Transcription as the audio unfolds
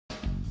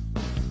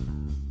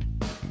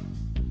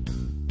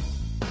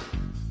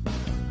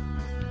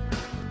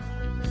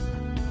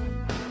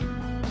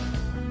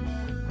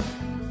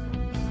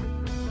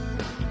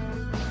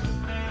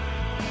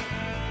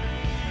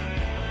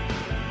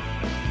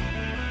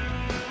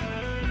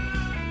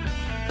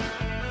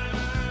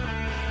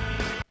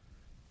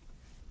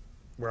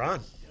We're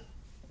on.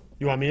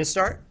 You want me to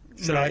start?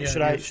 Should No, I? yeah, should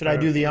you I? Should I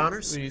do the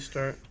honors? You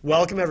start.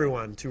 Welcome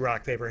everyone to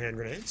Rock Paper Hand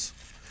Grenades.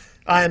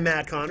 I am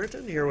Matt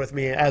Connerton. Here with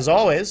me, as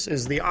always,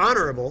 is the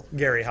Honorable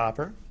Gary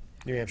Hopper,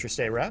 New Hampshire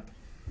State Rep,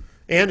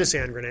 and his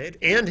hand grenade,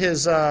 and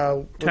his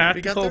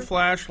Tactical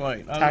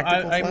flashlight.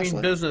 Tactical I flashlight?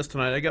 mean business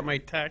tonight. I got my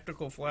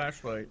tactical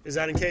flashlight. Is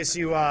that in case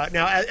you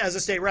now, as a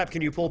state rep,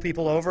 can you pull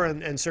people over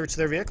and search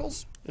their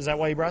vehicles? Is that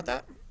why you brought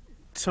that?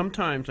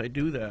 Sometimes I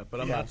do that, but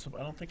I'm Yeah. not.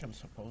 I don't think I'm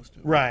supposed to.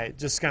 Right,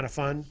 just kind of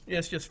fun. Yeah,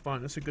 it's just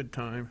fun. It's a good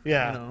time.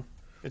 Yeah. You know,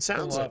 It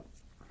sounds pull like.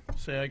 up,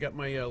 say I got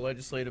my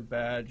legislative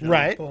badge. And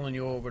Right. I'm pulling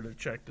you over to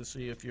check to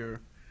see if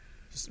you're.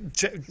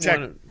 Check,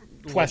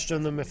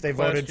 question them if they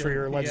voted for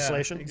your Yeah,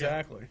 legislation.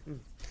 exactly.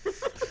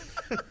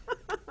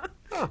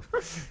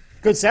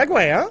 Good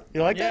segue, huh?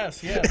 You like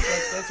Yes,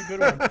 that's a good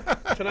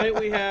one. Tonight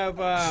we have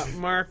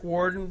Mark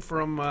Warden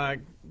from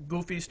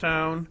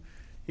Goofystown.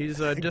 He's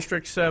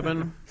District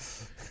 7.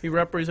 He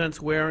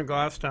represents Ware and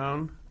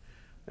Goffstown.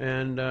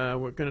 And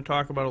we're going to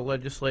talk about a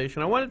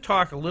legislation. I want to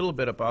talk a little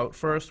bit about,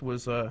 first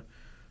was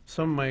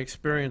some of my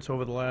experience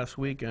over the last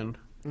weekend.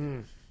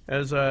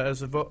 As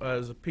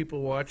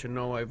people watching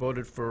know, I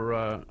voted for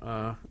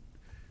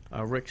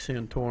Rick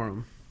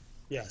Santorum.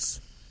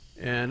 Yes.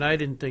 And I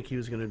didn't think he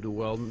was going to do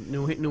well.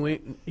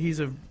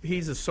 He's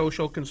a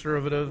social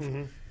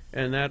conservative,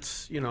 and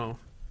that's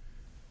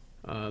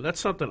that's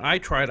something I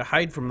try to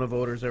hide from the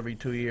voters every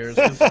 2 years.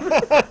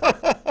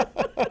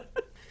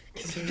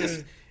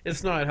 'Cause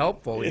it's not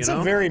helpful. It's you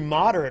know? a very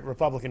moderate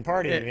Republican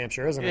Party in New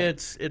Hampshire, isn't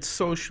it? It's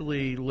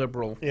socially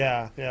liberal.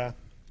 Yeah, yeah,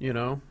 You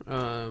know,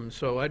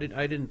 so I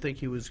didn't think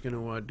he was going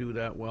to do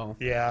that well.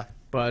 yeah.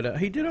 But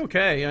he did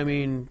okay. I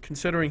mean,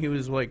 considering he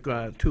was like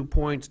 2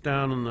 points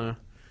down in the.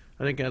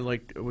 I think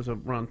it was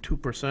around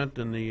 2%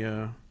 in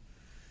the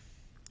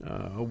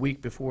a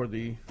week before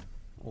the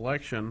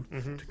election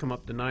to come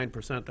up to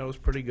 9%. That was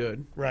pretty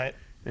good. Right.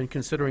 And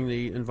considering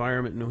the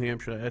environment in New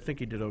Hampshire, I think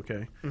he did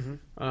okay.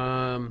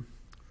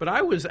 But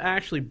I was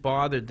actually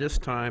bothered this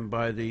time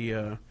by the,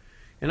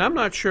 and I'm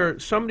not sure.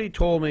 Somebody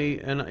told me,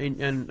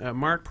 and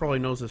Mark probably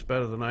knows this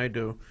better than I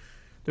do.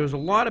 There was a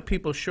lot of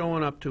people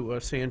showing up to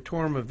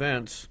Santorum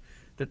events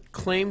that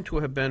claimed to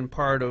have been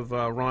part of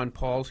Ron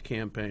Paul's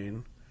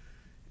campaign.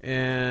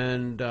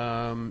 And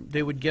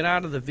they would get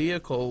out of the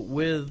vehicle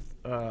with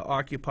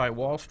Occupy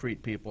Wall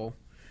Street people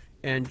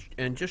and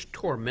just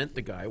torment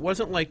the guy. It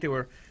wasn't like they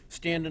were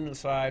standing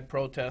aside,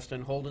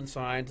 protesting, holding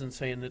signs and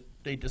saying that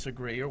they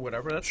disagree or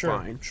whatever. That's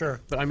fine.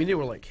 Sure. But, I mean, they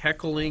were, like,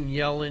 heckling,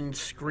 yelling,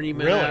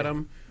 screaming Really? at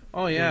him.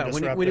 Oh, yeah.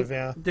 Disruptive,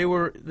 yeah. They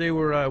were.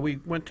 We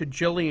went to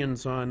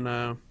Jillian's on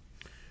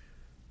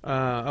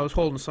I was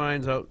holding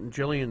signs out in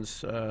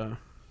Jillian's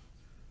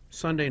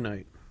Sunday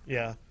night.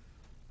 Yeah.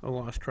 I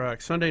lost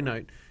track. Sunday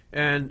night.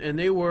 And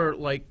they were,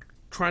 like,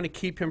 trying to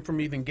keep him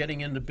from even getting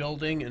in the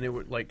building, and they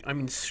were, like, I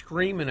mean,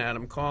 screaming at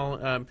him,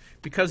 calling,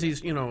 because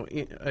he's,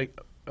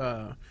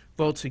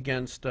 votes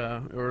against,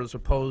 or is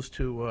opposed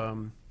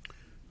to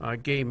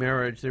gay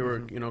marriage. They were,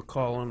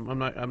 calling, I'm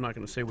not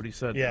going to say what he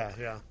said. Yeah,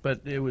 yeah.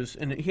 But it was,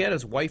 and he had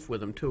his wife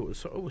with him, too.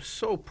 It was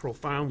so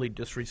profoundly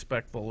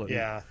disrespectful. And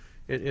Yeah.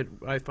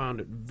 I found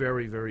it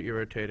very, very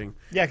irritating.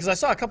 Yeah, because I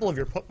saw a couple of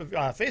your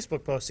Facebook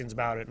postings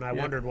about it, and I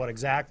wondered what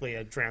exactly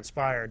had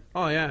transpired.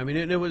 Oh yeah, I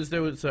mean there was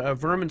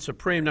Vermin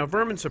Supreme. Now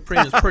Vermin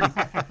Supreme is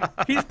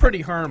he's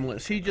pretty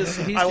harmless.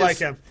 I like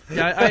him.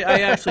 Yeah,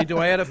 I actually do.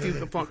 I had a few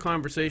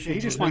conversations.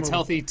 He just with wants him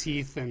healthy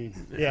teeth and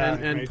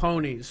and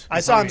ponies. I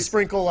saw him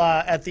sprinkle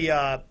at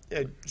the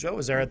Joe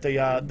was there at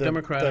the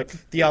Democratic.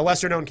 the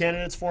lesser known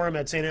candidates forum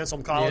at St.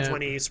 Anselm College Yeah.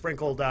 when he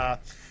sprinkled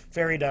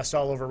fairy dust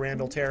all over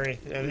Randall Terry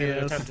in an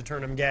Yes. attempt to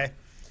turn him gay.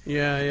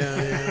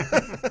 Yeah.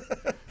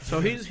 So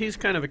he's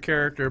kind of a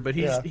character, but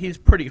he's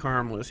pretty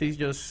harmless. He's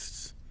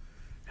just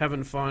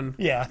having fun.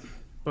 Yeah.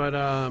 But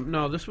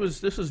no, this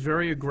was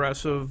very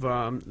aggressive.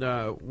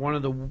 One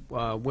of the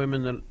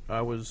women that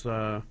I was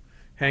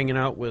hanging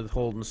out with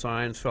holding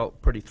signs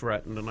felt pretty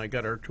threatened, and I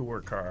got her to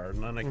her car,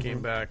 and then I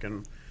came back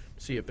and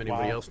see if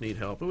anybody Wow. else need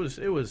help. It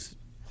was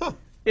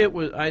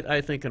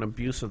I think an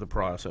abuse of the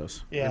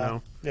process. Yeah.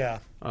 Yeah.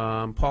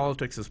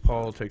 Politics is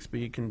politics, but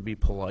you can be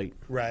polite.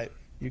 Right.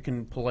 You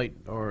can polite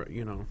or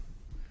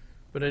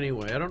But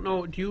anyway, I don't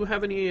know. Do you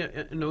have any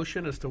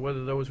notion as to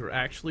whether those were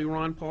actually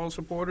Ron Paul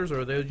supporters,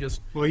 or are they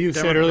just? Well, you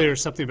said Democrat- earlier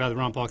something about the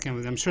Ron Paul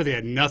campaign. I'm sure they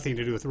had nothing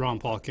to do with the Ron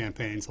Paul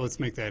campaign, so let's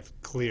make that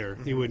clear.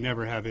 He would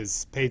never have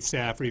his paid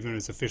staff or even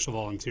his official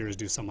volunteers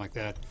do something like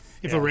that.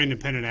 If it were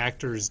independent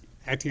actors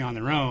acting on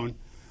their own,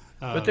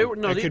 But they were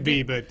no. it could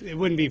be, but it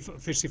wouldn't be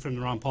officially from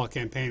the Ron Paul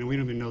campaign, and we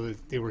don't even know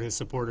that they were his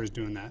supporters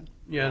doing that.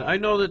 Yeah, I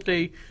know that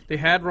they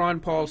had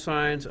Ron Paul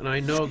signs, and I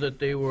know that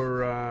they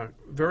were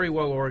very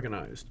well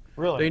organized.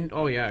 Really?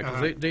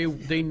 Because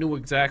they knew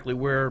exactly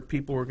where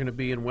people were going to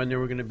be and when they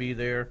were going to be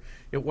there.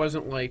 It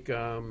wasn't like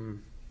I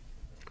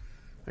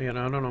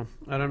don't know.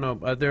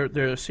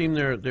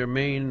 Their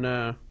main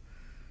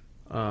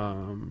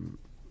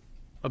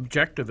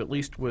objective, at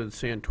least with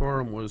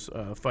Santorum, was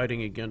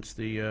fighting against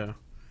the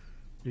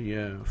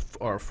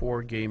are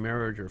for gay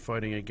marriage or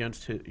fighting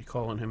against it,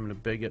 calling him a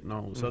bigot and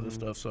all this other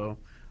stuff. So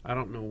I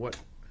don't know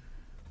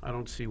I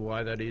don't see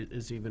why that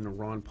is even a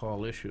Ron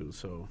Paul issue.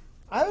 So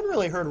I haven't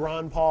really heard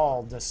Ron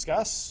Paul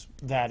discuss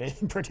that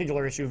in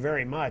particular issue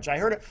very much. I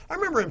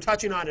remember him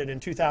touching on it in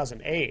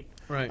 2008.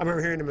 Right. I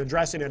remember hearing him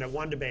addressing it at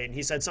one debate, and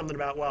he said something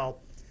about, well,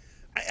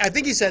 I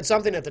think he said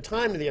something at the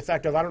time to the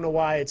effect of, I don't know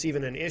why it's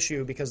even an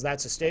issue because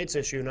that's a state's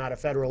issue, not a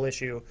federal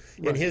issue.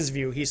 In his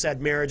view, he said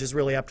marriage is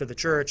really up to the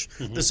church.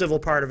 The civil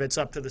part of it's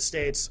up to the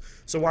states.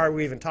 So why are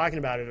we even talking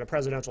about it at a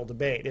presidential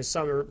debate? Is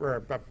something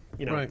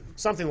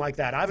like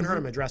that. I haven't heard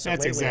him address it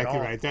That's lately at exactly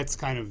all. right. That's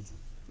kind of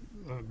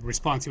a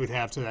response he would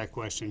have to that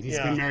question. He's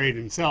been married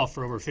himself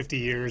for over 50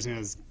 years and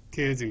has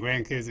kids and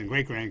grandkids and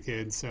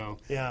great-grandkids, so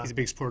he's a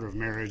big supporter of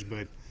marriage,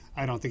 but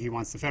I don't think he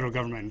wants the federal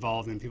government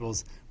involved in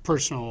people's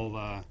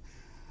personal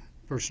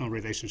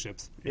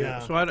relationships.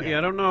 So I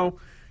don't know.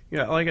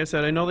 Yeah, like I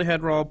said, I know they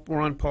had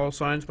Ron Paul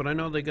signs, but I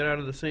know they got out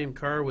of the same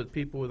car with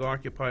people with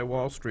Occupy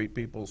Wall Street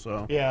people.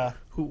 So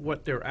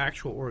what their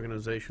actual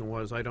organization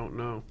was, I don't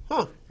know.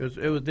 Huh.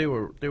 They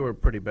were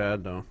pretty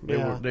bad though.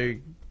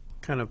 They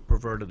kind of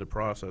perverted the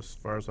process as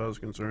far as I was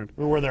concerned.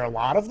 Were there a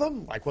lot of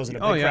them? Like, was it a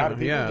big crowd of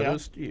people?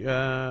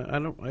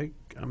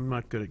 I'm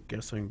not good at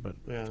guessing, but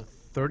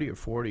 30 or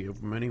 40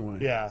 of them anyway.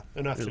 Yeah,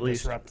 enough at to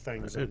least, disrupt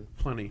things.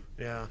 Plenty.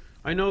 Yeah.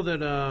 I know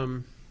that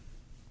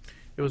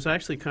it was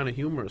actually kind of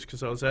humorous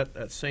because I was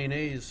at St.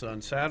 A's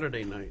on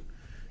Saturday night.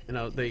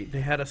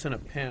 They had us in a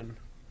pen.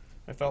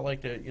 I felt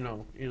like it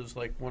was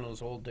like one of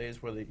those old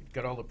days where they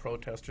got all the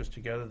protesters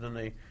together, then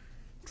they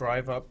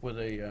drive up with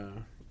a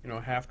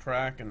half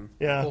track and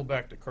pull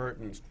back the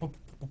curtains.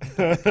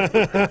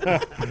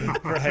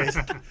 Right.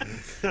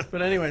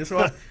 But anyway,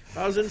 so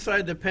I was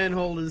inside the pen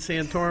holding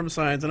Santorum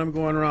signs, and I'm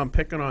going around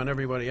picking on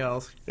everybody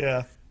else.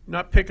 Yeah.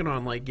 Not picking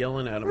on, like,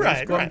 yelling at them. I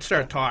just go and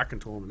start talking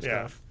to them and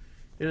stuff.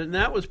 And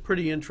that was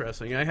pretty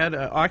interesting. I had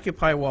an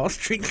Occupy Wall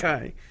Street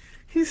guy.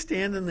 He's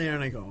standing there,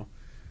 and I go,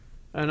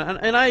 and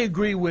I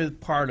agree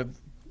with part of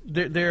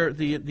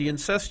the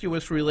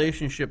incestuous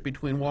relationship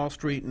between Wall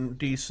Street and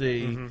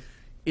D.C.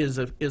 is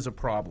a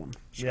problem.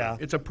 Yeah.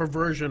 It's a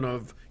perversion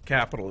of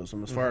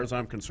capitalism, as far as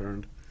I'm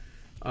concerned.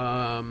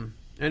 So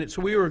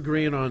we were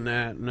agreeing on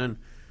that, and then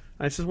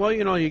I said, well,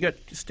 you got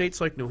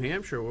states like New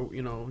Hampshire,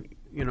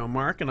 where,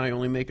 Mark and I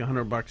only make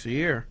 $100 a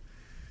year.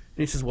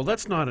 And he says, well,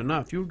 that's not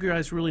enough. You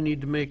guys really need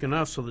to make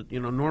enough so that,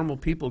 normal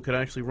people could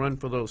actually run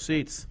for those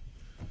seats.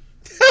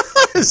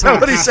 Is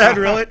that what he said,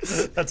 really?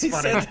 That's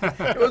funny.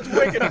 It was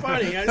wicked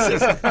funny. I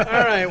said, all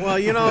right,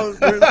 well,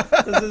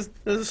 there's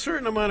a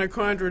certain amount of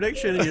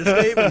contradiction in your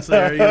statements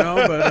there,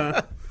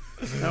 but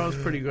that was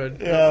pretty good.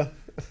 Yeah.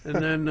 And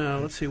then,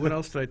 let's see, what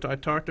else did I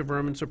talked to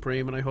Vermin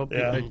Supreme, and I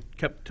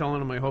kept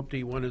telling him I hoped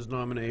he won his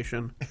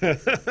nomination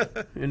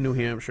in New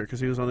Hampshire because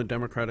he was on the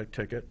Democratic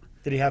ticket.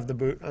 Did he have the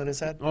boot on his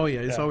head? Oh,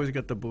 yeah, he's always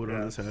got the boot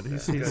on his head.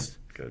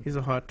 He's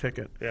a hot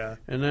ticket. Yeah.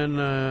 And then,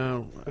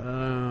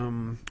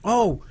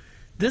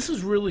 this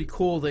is really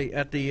cool. They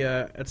at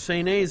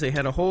St. A's, they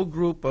had a whole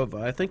group of,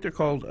 I think they're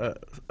called,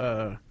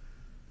 I'm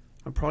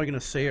probably going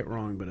to say it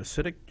wrong, but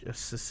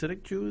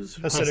Hasidic Jews?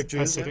 Hasidic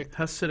Jews.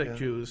 Hasidic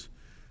Jews.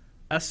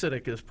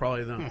 Hasidic is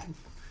probably them.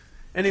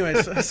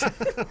 Anyways.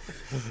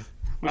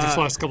 We just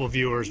lost a couple of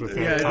viewers with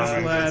that.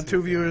 Just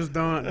 2 viewers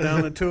down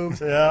the tube.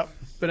 Yeah.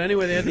 But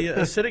anyway, they had the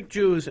Hasidic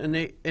Jews, and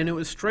it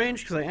was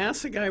strange because I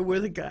asked the guy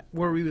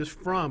where he was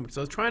from, because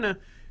I was trying to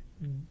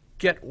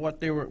get where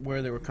they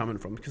were coming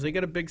from, because they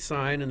got a big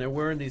sign and they're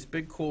wearing these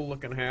big cool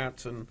looking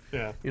hats and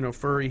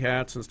furry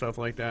hats and stuff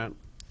like that.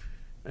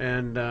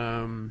 And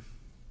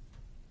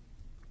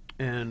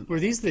were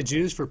these the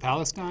Jews for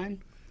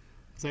Palestine?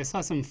 Because I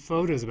saw some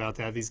photos about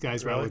that. These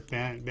guys were out with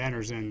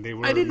banners, and they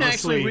were. I didn't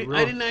actually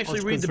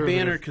read the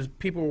banner because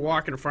people were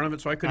walking in front of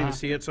it, so I couldn't even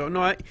see it. So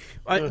no,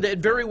 they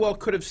very well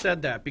could have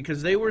said that,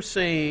 because they were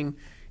saying.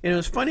 And it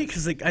was funny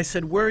because I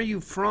said, "Where are you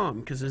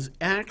from?" Because his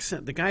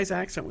accent, the guy's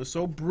accent, was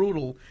so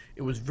brutal,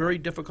 it was very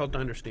difficult to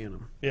understand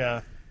him.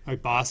 Yeah.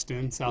 Like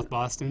Boston, South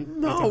Boston?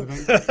 No.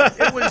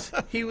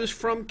 He was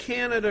from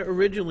Canada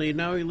originally, and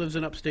now he lives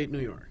in upstate New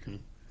York.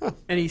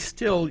 And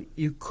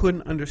you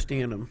couldn't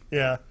understand him.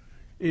 Yeah.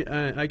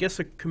 I guess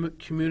the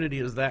community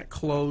is that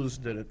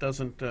closed that it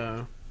doesn't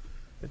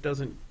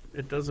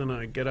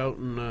get out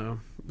in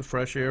the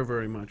fresh air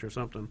very much or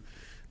something.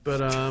 But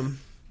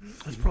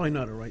that's probably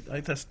not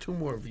that's 2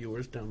 more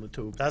viewers down the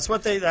tube. That's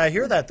what I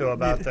hear that though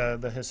about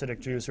the Hasidic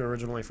Jews who are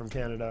originally from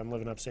Canada and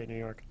live in upstate New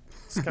York.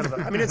 It's kind of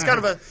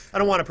I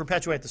don't want to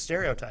perpetuate the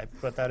stereotype,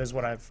 but that is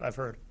what I've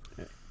heard.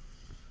 Yeah.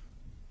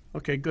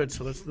 Okay, good.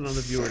 So that's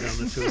another viewer down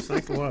the tube.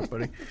 Thanks a lot,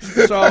 buddy.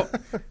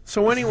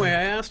 So anyway,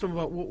 I asked him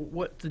about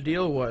what the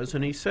deal was,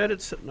 and he said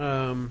it's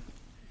in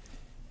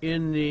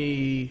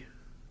the.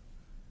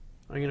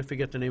 I'm going to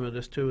forget the name of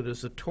this too.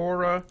 There's the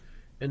Torah.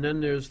 And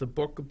then there's the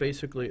book,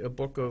 basically a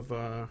book of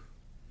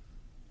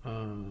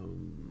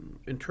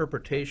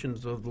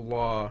interpretations of the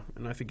law,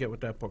 and I forget what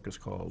that book is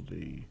called.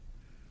 The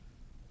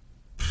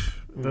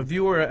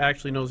viewer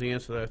actually knows the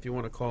answer to that. If you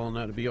want to call on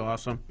that, it'd be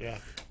awesome. Yeah.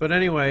 But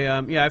anyway,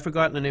 I've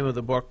forgotten the name of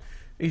the book.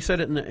 He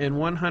said in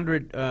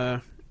 100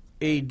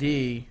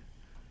 A.D.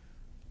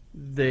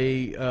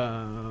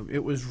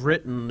 It was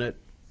written that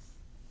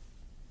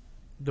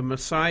the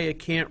Messiah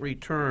can't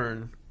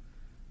return.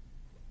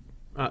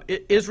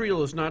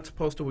 Israel is not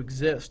supposed to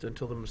exist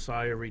until the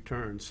Messiah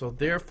returns. So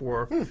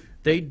therefore,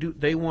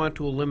 they want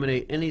to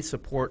eliminate any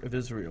support of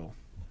Israel.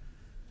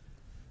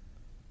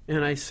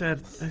 And I said,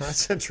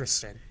 That's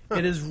interesting.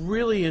 it is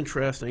really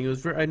interesting. It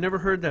was I'd never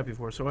heard that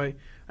before. So I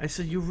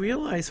said, you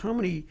realize how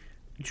many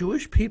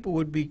Jewish people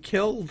would be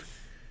killed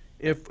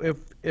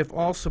if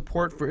all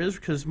support for Israel,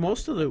 because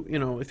most of the,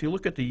 if you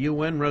look at the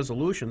UN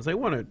resolutions, they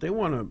want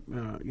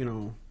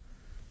to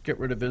get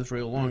rid of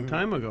Israel a long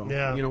time ago.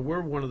 Yeah.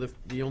 We're one of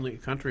the only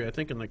country, I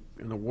think, in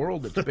the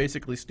world that's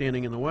basically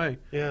standing in the way.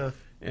 Yeah.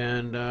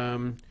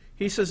 And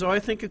he says, I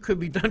think it could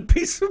be done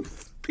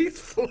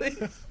peacefully.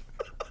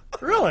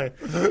 Really?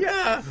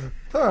 Yeah.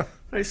 Huh.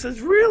 I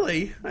says,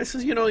 really? I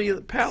says, the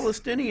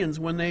Palestinians,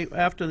 when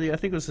after I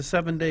think it was the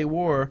 7-Day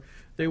War,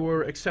 they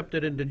were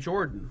accepted into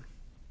Jordan.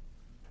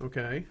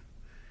 Okay?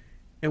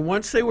 And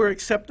once they were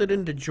accepted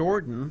into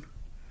Jordan,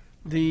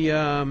 they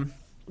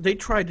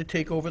tried to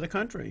take over the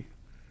country.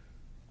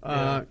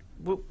 Yeah.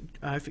 What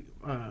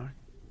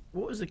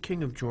was the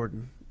king of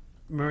Jordan?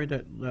 Married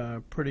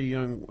that pretty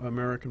young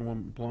American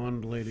woman,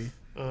 blonde lady.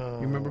 You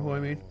remember who I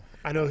mean?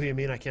 I know who you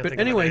mean. I can't But think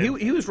anyway, of the name.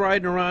 he was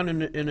riding around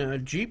in a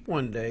Jeep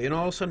one day, and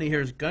all of a sudden he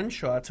hears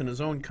gunshots in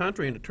his own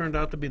country, and it turned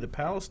out to be the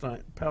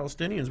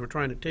Palestinians were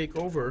trying to take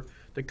over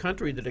the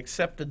country that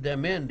accepted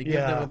them in to give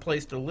them Yeah. a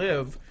place to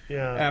live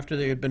Yeah. after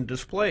they had been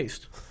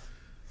displaced.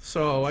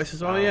 So I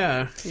says,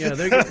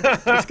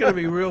 it's going to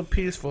be real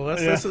peaceful.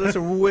 That's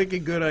a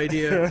wicked good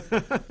idea.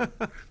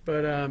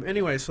 But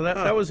anyway, so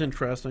that was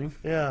interesting.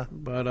 Yeah.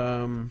 But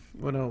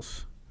what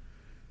else?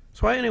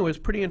 So anyway, it was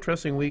a pretty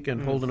interesting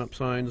weekend holding up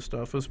signs and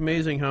stuff. It was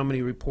amazing how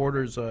many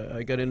reporters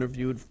I got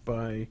interviewed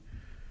by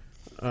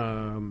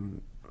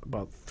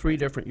about 3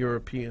 different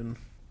European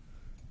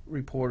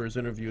reporters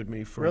interviewed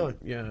me for. Really?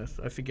 Yeah,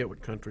 I forget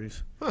what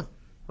countries. Huh.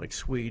 Like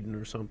Sweden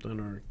or something,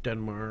 or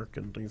Denmark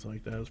and things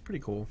like that. It was pretty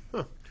cool.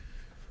 Huh.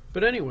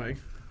 But anyway,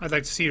 I'd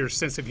like to see your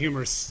sense of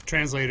humor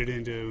translated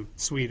into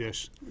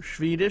Swedish.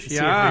 Swedish, See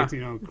yeah. if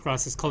it,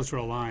 crosses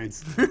cultural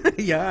lines.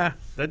 Yeah,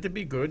 that'd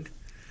be good.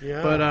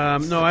 Yeah. But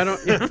no, I don't.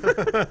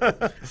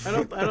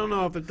 I don't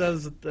know if it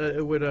does.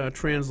 It would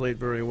translate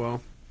very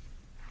well.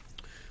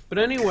 But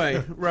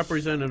anyway,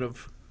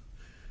 Representative,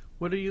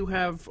 what do you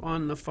have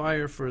on the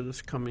fire for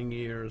this coming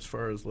year as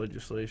far as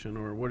legislation,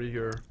 or what are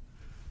your?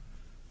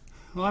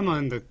 Well, I'm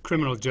on the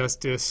Criminal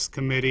Justice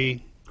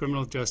Committee,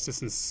 Criminal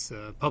Justice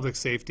and Public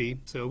Safety.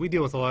 So we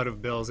deal with a lot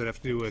of bills that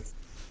have to do with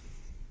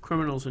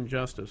Criminals and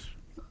justice.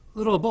 a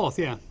little of both,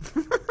 yeah.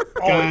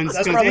 Oh, guns,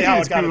 that's guns, probably how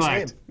anything it got its criminal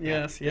name. act.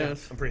 Yes,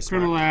 yes. I'm pretty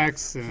smart. Criminal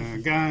acts,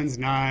 guns,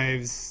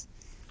 knives,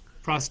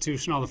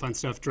 prostitution, all the fun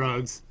stuff,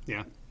 drugs,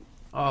 yeah.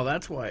 Oh,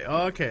 that's why.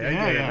 Okay, I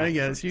Yeah, get yeah. it. I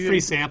guess you. Free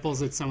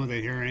samples at some of the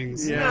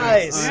hearings. Yeah.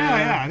 Nice.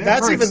 Yeah. that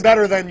That's works. even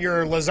better than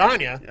your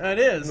lasagna. It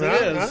is. It Huh?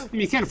 is. Huh? I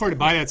mean, you can't afford to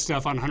buy that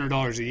stuff on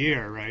 $100 a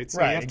year, right? So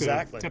Right, you have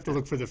exactly. To, have to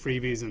look for the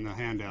freebies and the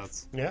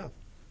handouts. Yeah.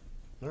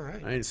 All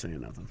right. I ain't saying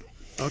nothing.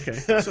 Okay.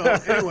 So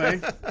anyway,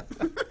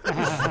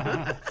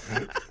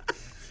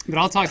 But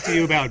I'll talk to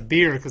you about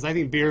beer, because I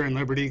think beer and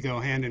liberty go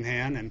hand in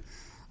hand, and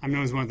I'm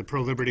known as one of the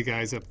pro-liberty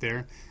guys up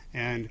there.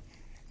 And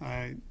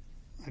I've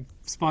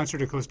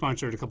sponsored or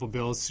co-sponsored a couple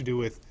bills to do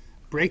with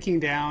breaking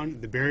down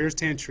the barriers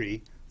to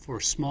entry for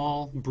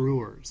small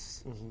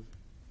brewers.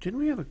 didn't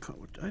we have a?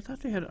 I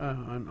thought they had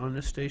on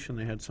this station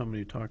they had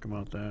somebody talk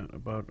about that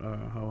about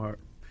how hard.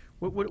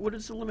 What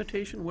is the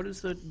limitation? What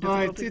is the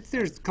difficulty?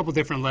 There's a couple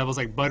different levels,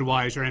 like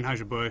Budweiser,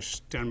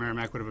 Anheuser-Busch, John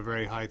Merrimack would have a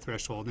very high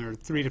threshold. There are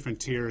 3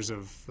 different tiers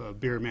of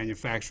beer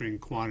manufacturing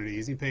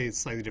quantities. You pay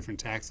slightly different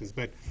taxes.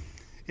 But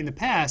in the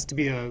past, to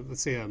be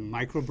let's say a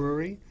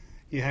microbrewery,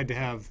 you had to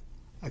have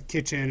a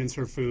kitchen and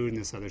serve food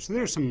and this other. So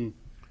there are some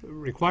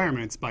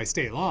requirements by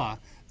state law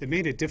that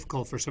made it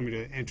difficult for somebody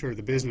to enter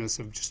the business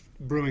of just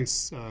brewing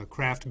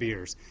craft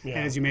beers. Yeah.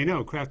 And as you may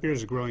know, craft beer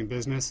is a growing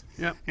business,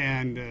 Yep.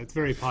 and it's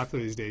very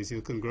popular these days. You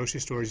look in grocery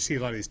stores, you see a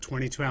lot of these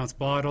 22-ounce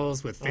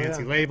bottles with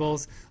fancy yeah.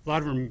 labels. A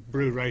lot of them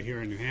brewed right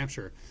here in New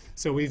Hampshire.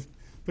 So we've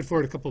put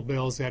forward a couple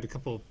bills. We had a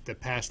couple that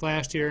passed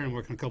last year and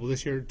working on a couple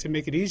this year to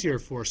make it easier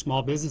for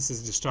small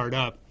businesses to start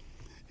up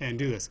and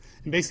do this.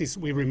 And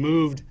basically, we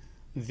removed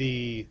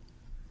the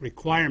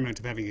requirement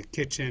of having a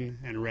kitchen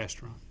and a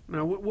restaurant.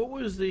 Now, what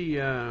was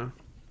the?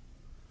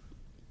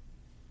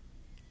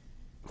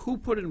 Who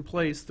put in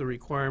place the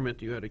requirement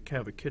that you had to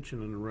have a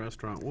kitchen and a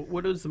restaurant?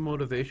 What is the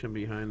motivation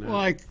behind that? Well,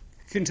 I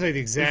couldn't tell you the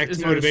exact Is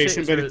there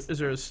motivation, but is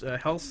there a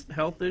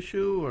health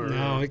issue or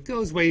no, it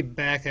goes way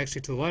back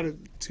actually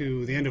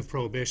to the end of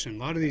Prohibition. A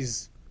lot of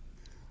these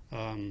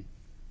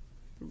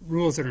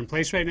rules that are in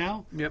place right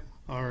now Yep.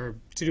 are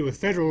to do with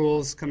federal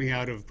rules coming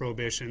out of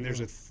Prohibition.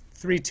 There's a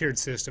 3-tiered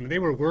system. They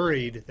were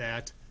worried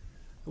that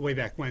way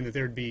back when that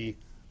there'd be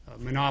a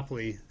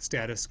monopoly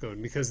status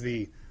going because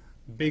the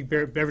big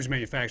beverage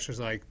manufacturers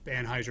like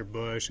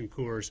Anheuser-Busch and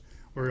Coors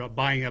were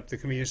buying up the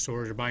convenience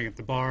stores or buying up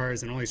the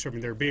bars and only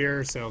serving their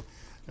beer. So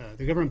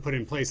the government put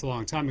in place a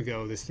long time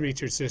ago this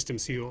three-tiered system,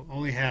 so you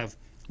only have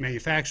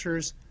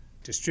manufacturers,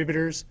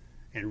 distributors,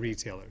 and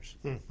retailers,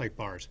 like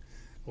bars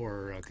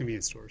or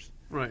convenience stores.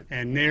 Right.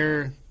 And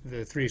there,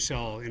 the three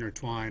shall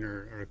intertwine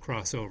or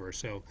cross over.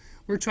 So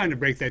we're trying to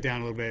break that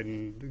down a little bit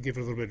and give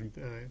it a little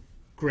bit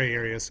gray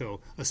area.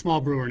 So a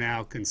small brewer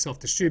now can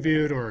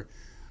self-distribute or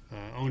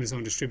own his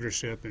own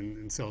distributorship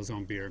and sell his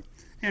own beer.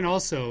 And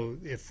also,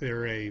 if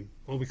they're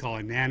what we call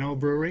a nano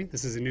brewery,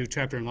 this is a new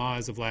chapter in law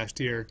as of last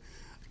year.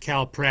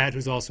 Cal Pratt,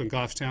 who's also in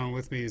Goffstown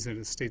with me, is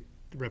a state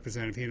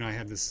representative. He and I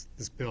had this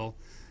bill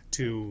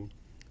to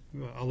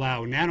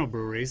allow nano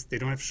breweries. They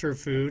don't have to serve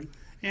food,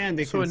 and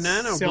they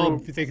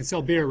can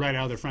sell beer right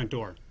out of their front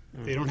door.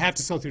 They don't have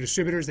to sell through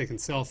distributors. They can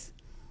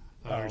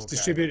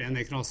distribute, and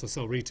they can also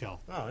sell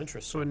retail. Oh,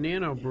 interesting. So a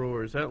nano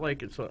brewer, is that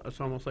like it's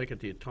almost like at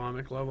the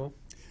atomic level?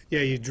 Yeah,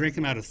 you drink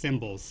them out of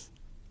thimbles,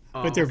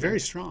 Oh, but they're okay. very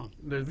strong.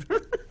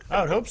 I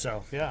would hope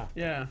so. Yeah.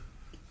 Yeah.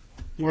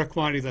 More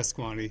quantity, less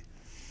quantity.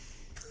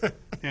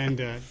 And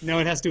no,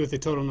 it has to do with the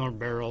total number of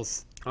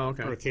barrels Oh,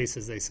 okay. or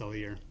cases they sell a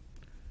year.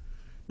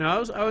 Now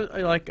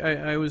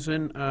I was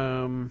in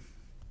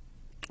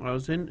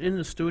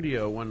the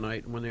studio one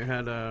night when they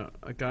had a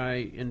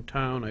guy in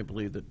town, I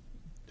believe, that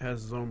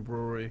has his own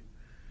brewery,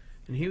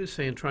 and he was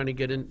saying trying to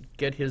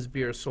get his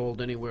beer sold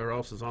anywhere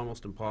else is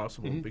almost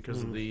impossible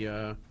because of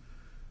the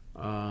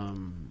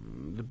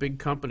big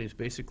companies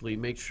basically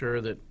make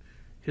sure that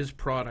his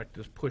product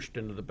is pushed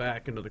into the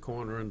back, into the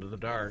corner, into the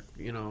dark,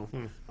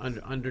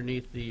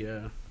 underneath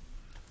the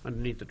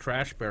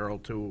trash barrel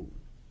to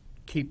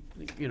keep,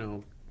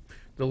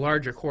 the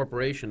larger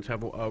corporations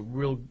are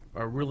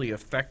really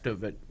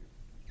effective at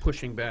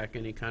pushing back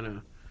any kind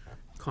of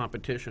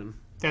competition.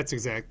 That's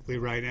exactly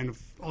right. And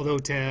although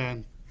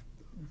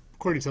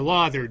according to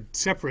law they're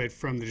separate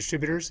from the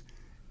distributors,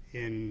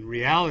 in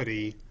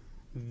reality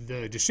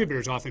the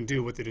distributors often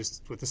do what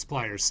the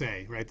suppliers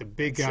say, right? The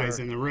big guys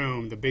in the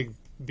room, the big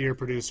beer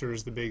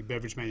producers, the big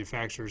beverage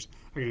manufacturers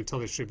are going to tell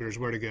the distributors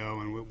where to go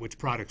and which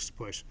products to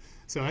push.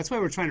 So that's why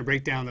we're trying to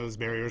break down those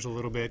barriers a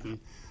little bit and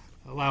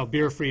allow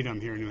beer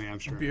freedom here in New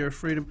Hampshire. Beer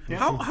freedom.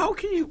 Yeah.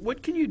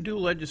 What can you do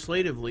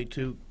legislatively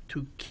to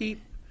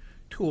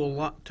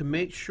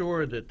make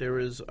sure that there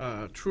is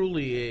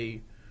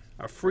truly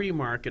a free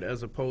market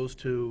as opposed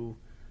to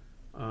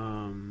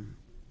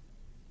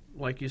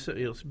like you said,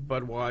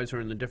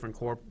 Budweiser and the different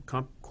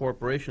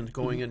corporations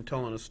going in and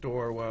telling a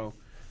store, well,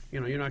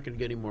 you're not going to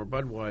get any more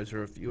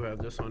Budweiser if you have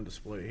this on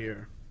display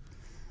here.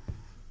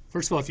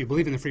 First of all, if you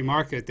believe in the free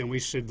market, then we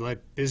should let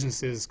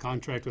businesses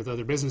contract with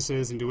other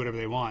businesses and do whatever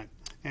they want.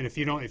 And if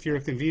you're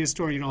a convenience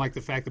store and you don't like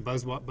the fact that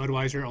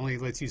Budweiser only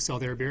lets you sell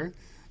their beer,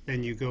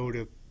 then you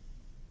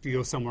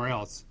go somewhere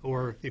else.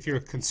 Or if you're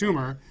a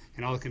consumer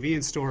and all the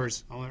convenience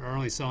stores are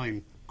only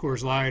selling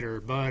Coors Light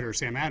or Bud or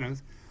Sam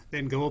Adams,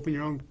 then go open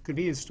your own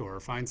convenience store or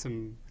find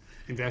some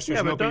investors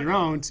and open your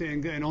own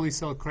and only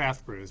sell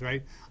craft brews,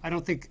 right? I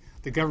don't think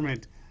the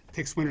government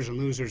picks winners and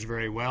losers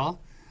very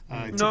well.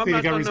 Typically,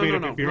 the government's made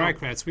up of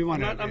bureaucrats. We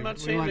want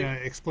to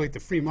exploit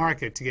the free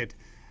market to get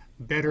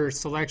better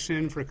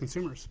selection for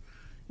consumers.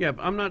 Yeah,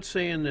 but I'm not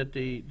saying that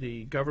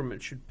the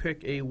government should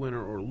pick a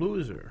winner or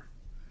loser,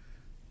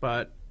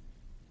 but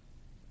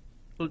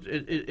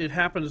it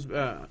happens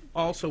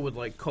also with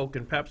like Coke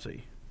and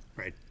Pepsi.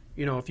 Right.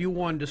 If you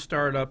wanted to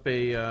start up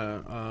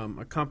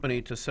a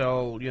company to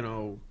sell,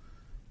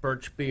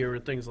 birch beer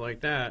and things like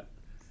that,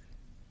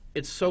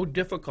 it's so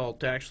difficult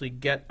to actually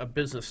get a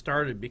business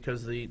started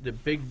because the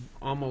big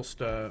almost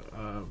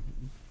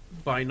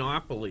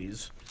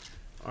binopolies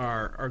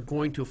are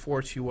going to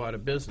force you out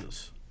of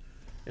business.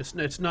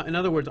 It's not. In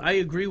other words, I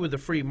agree with the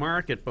free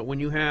market, but when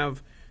you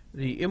have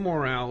the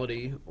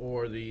immorality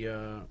or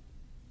the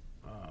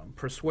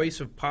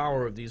persuasive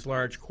power of these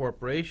large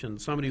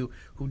corporations, somebody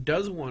who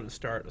does want to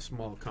start a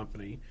small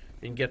company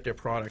and get their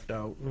product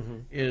out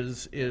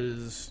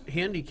is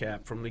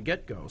handicapped from the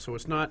get-go. So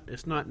it's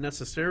not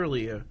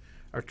necessarily a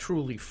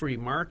truly free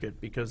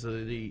market because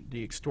of the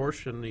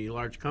extortion the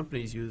large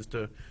companies use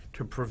to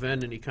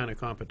prevent any kind of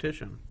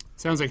competition.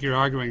 Sounds like you're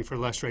arguing for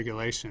less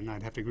regulation.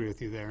 I'd have to agree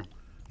with you there.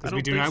 Because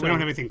we don't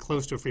have anything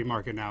close to a free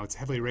market now. It's a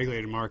heavily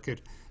regulated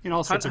market in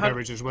all sorts of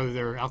beverages, whether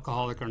they're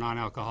alcoholic or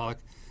non-alcoholic.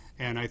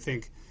 And I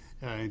think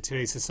in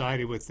today's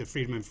society, with the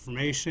freedom of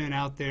information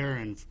out there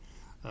and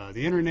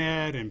the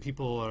internet, and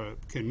people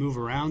can move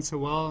around so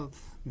well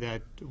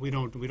that we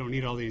don't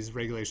need all these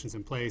regulations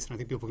in place. And I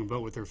think people can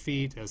vote with their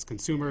feet as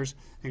consumers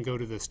and go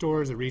to the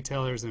stores, the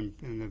retailers, and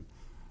the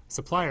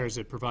suppliers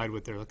that provide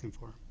what they're looking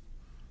for.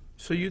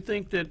 So you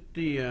think that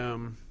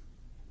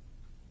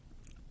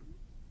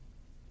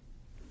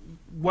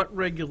what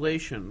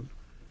regulation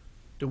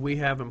do we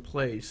have in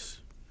place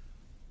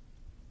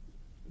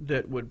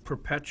that would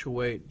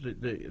perpetuate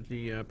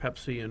the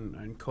Pepsi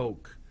and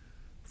Coke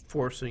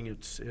forcing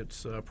its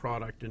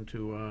product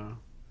into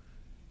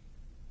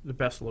the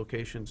best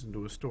locations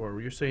into a store?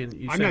 You're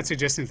saying I'm not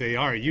suggesting they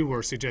are. You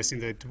were suggesting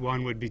that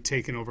one would be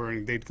taken over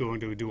and they'd go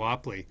into a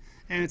duopoly,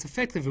 and it's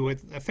effectively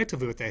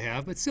what they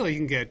have. But still, you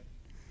can get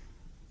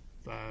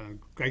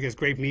I guess,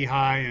 Grape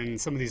Knee-High and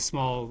some of these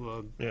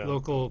small Yeah.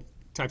 local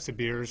types of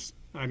beers.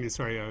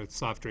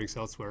 Soft drinks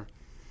elsewhere.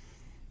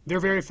 They're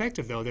very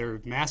effective, though.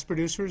 They're mass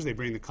producers. They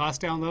bring the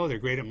cost down low. They're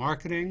great at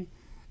marketing,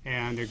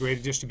 and they're great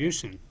at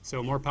distribution.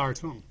 So more power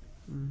to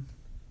them.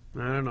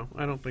 I don't know.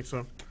 I don't think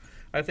so.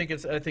 I think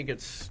it's.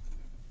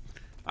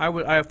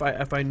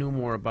 If I knew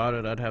more about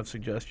it, I'd have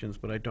suggestions,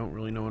 but I don't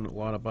really know a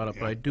lot about it.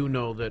 Yeah. But I do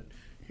know that,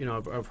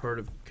 I've heard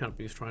of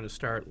companies trying to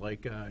start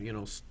like,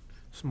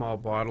 small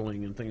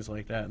bottling and things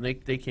like that, and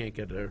they can't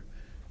get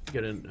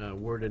a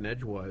word in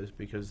edgewise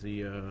because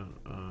the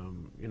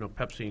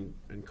Pepsi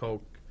and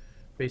Coke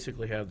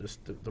basically have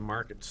the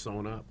market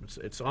sewn up.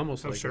 It's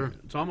almost like sure.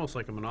 it's almost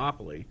like a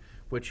monopoly,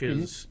 which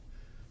is.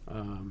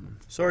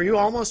 So are you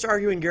almost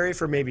arguing, Gary,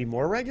 for maybe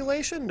more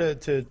regulation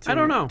to I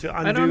don't know. to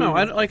I don't know.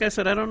 undo- Like I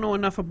said, I don't know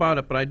enough about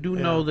it, but I do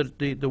know that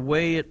the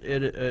way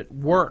it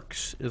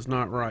works is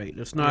not right.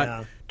 It's not.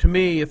 Yeah. To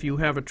me, if you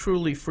have a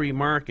truly free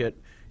market,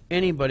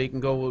 anybody can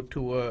go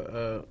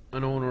to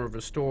an owner of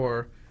a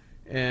store,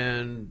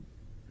 and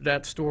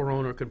that store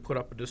owner could put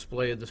up a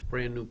display of this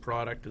brand new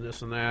product and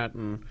this and that,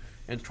 and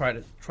try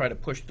to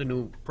push the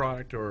new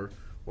product or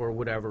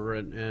whatever.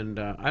 And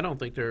I don't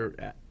think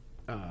they're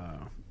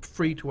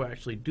free to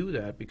actually do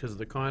that because of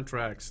the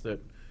contracts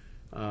that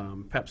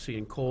Pepsi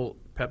and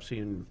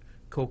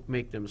Coke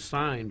make them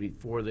sign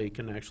before they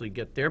can actually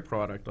get their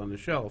product on the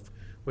shelf,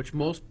 which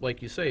most,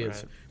 like you say,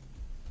 it's Right.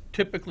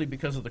 typically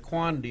because of the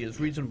quantity is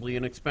reasonably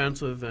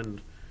inexpensive,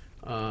 and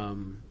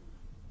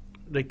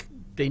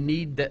they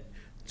need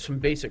some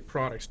basic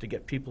products to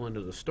get people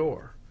into the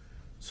store.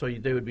 So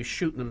they would be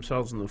shooting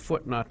themselves in the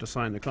foot not to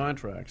sign the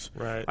contracts.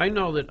 Right. I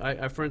know that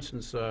I for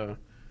instance,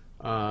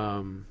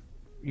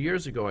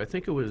 years ago, I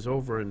think it was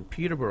over in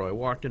Peterborough. I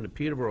walked into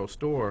Peterborough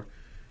store,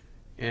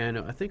 and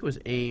I think it was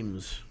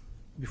Ames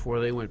before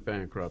they went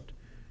bankrupt.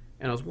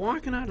 And I was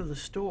walking out of the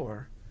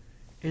store,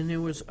 and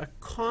there was a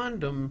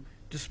condom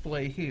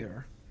display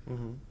here,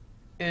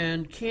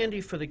 and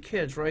candy for the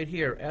kids right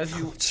here. As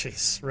you,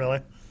 Jeez, really?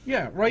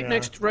 yeah, right Yeah.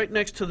 next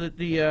to the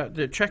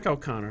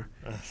checkout counter.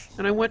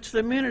 And I went to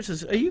the manager and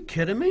says, "Are you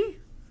kidding me?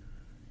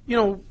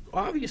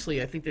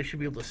 Obviously, I think they should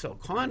be able to sell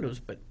condoms,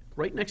 but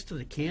right next to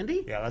the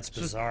candy?" Yeah, that's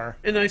bizarre.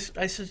 And I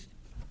said,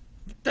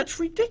 "That's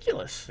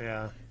ridiculous."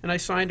 Yeah. And I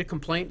signed a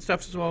complaint and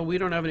stuff. Says, "Well, we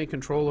don't have any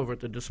control over it.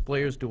 The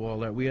displayers do all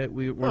that. We're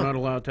not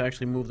allowed to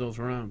actually move those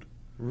around."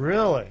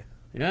 Really?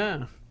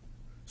 Yeah.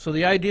 So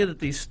the idea that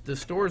the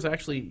stores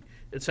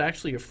it's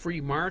actually a free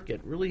market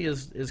really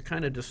is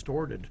kind of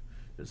distorted,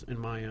 in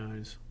my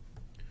eyes.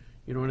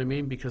 You know what I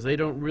mean? Because they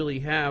don't really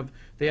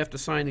they have to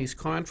sign these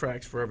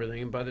contracts for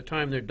everything, and by the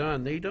time they're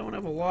done, they don't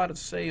have a lot of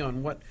say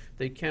on what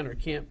they can or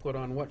can't put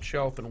on what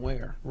shelf and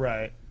where.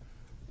 Right.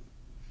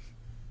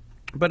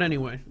 But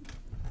anyway,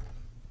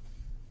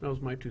 that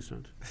was my 2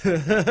 cents.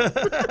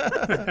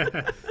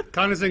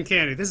 Condoms and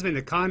candy. This has been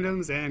the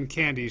Condoms and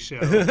Candy Show. Yeah,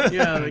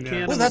 the And,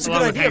 can. Well, that's a good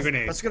Along with idea. hand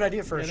grenades. That's a good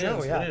idea for a It show.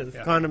 is, Yeah. it is.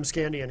 Yeah. Condoms,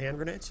 candy, and hand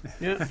grenades.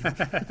 Yeah.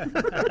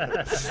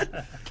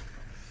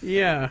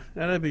 Yeah,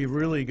 that'd be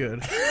really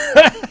good.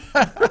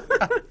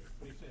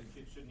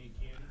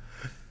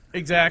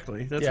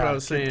 Exactly. That's what I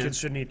was saying. Kids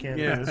shouldn't eat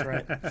candy. Yeah. That's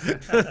right.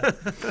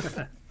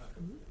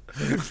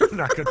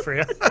 Not good for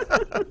you.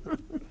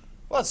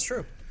 Well, that's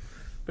true.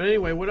 But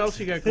anyway, what else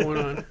you got going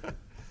on?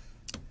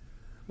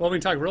 Well, we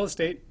can talk real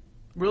estate.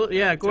 Go ahead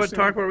and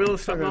talk about real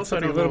estate.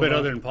 Something a little bit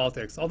other than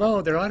politics.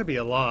 Although there ought to be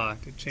a law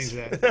to change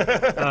that.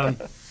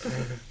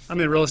 I'm in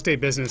the real estate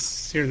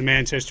business here in the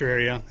Manchester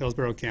area,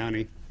 Hillsborough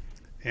County,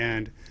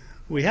 and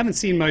we haven't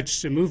seen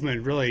much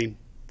movement really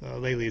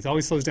lately. It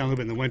always slows down a little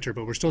bit in the winter,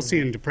 but we're still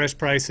seeing depressed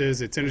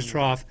prices. It's in a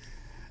trough.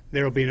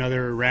 There will be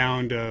another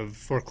round of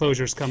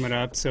foreclosures coming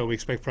up, so we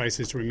expect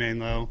prices to remain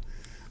low.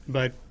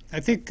 But I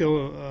think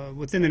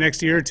within the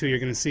next year or two, you're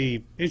going to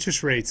see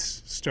interest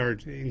rates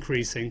start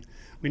increasing.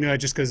 We know that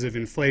just because of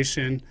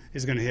inflation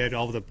is going to hit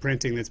all the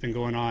printing that's been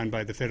going on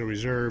by the Federal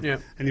Reserve Yeah.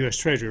 and the U.S.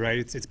 Treasury, right?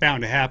 It's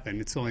bound to happen.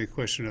 It's only a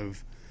question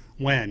of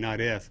when,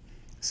 not if.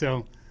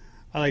 So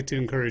I like to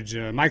encourage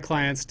my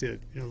clients to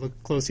look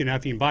closely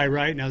enough. You can buy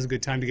right. Now's a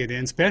good time to get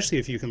in, especially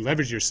if you can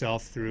leverage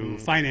yourself through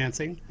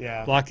financing.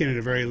 Yeah. Lock in at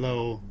a very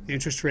low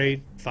interest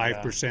rate,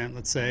 5%,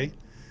 let's say,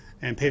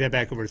 and pay that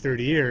back over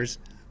 30 years.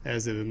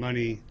 As the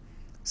money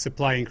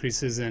supply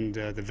increases and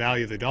the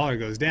value of the dollar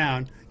goes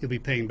down, you'll be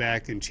paying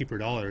back in cheaper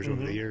dollars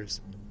over the years.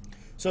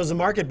 So has the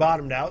market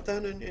bottomed out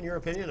then, in your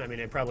opinion? I mean,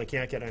 it probably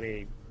can't get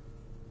any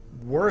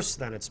worse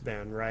than it's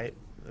been, right?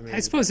 I mean,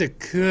 I suppose it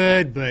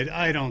could, but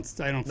I don't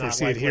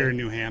foresee it here likely. in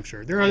New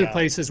Hampshire. There are other Yeah.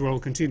 places where it will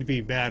continue to be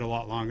bad a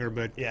lot longer,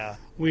 but yeah.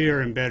 we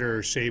are in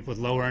better shape with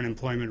lower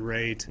unemployment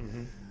rate,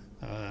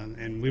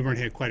 and we weren't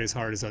hit quite as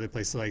hard as other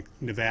places like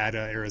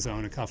Nevada,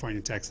 Arizona,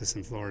 California, Texas,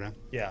 and Florida.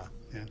 Yeah.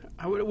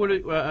 I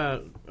would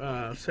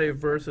say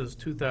versus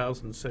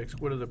 2006.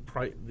 What are the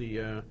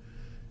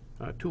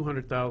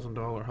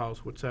 $200,000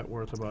 house? What's that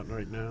worth about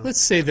right now? Let's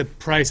say the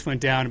price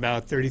went down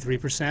about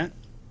 33%,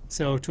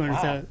 so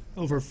 200,000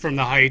 over from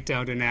the height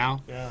down to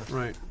now. Yeah.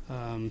 Right.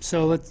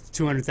 So let's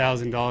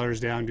 $200,000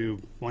 down to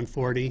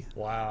 140,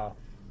 Wow.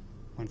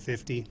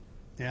 150.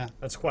 Yeah.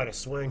 That's quite a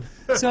swing.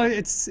 So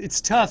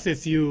it's tough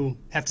if you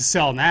have to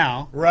sell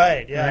now,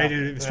 Right, yeah. right?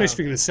 And especially if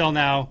you're going to sell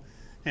now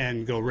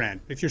and go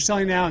rent. If you're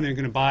selling now and they're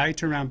going to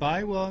turn around and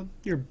buy, well,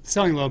 you're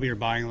selling low, but you're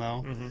buying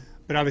low.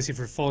 But obviously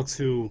for folks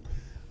who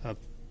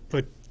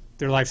put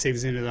their life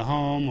savings into the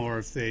home, or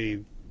if they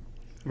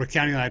were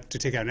counting on to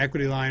take out an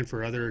equity line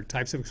for other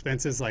types of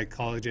expenses like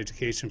college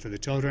education for the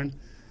children,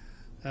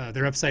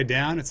 they're upside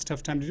down. It's a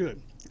tough time to do it.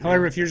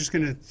 However, if you're just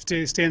going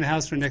to stay in the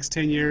house for the next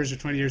 10 years or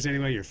 20 years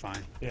anyway, you're fine.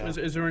 Yeah.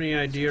 Is there any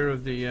idea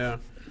of the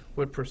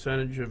what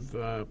percentage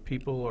of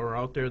people are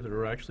out there that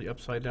are actually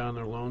upside down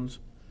their loans?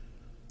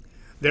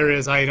 There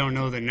is. I don't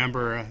know the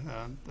number.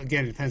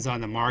 Again, it depends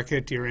on the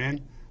market you're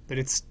in, but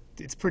it's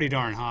pretty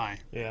darn high.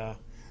 Yeah.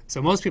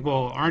 So most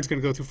people aren't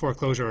going to go through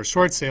foreclosure or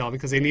short sale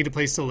because they need a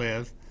place to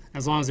live.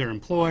 As long as they're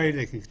employed,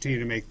 they can continue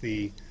to make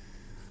the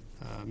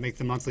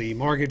monthly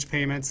mortgage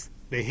payments.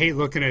 They hate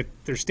looking at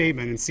their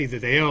statement and see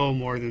that they owe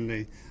more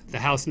than the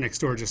house next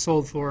door just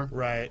sold for.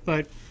 Right.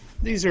 But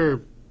these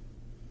are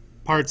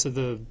parts of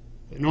the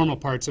normal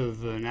parts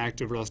of an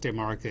active real estate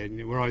market.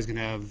 We're always going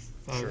to have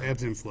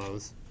ebbs and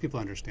flows. People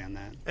understand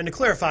that. And to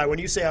clarify, when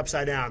you say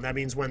upside down, that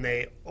means when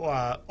they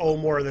owe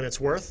more than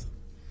it's worth?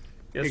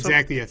 Yeah,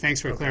 Exactly. Yeah.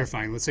 Thanks for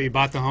clarifying. Let's say you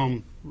bought the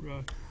home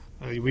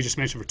we just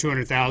mentioned for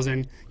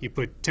 $200,000. You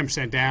put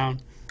 10% down,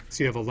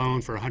 so you have a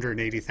loan for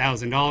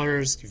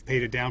 $180,000. You've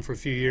paid it down for a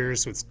few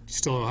years, so it's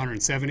still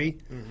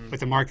 $170,000, but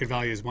the market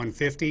value is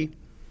 $150,000.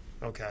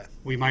 Okay.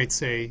 We might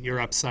say you're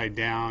upside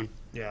down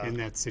Yeah. in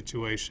that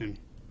situation.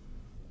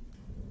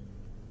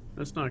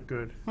 That's not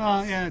good.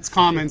 Well, yeah, it's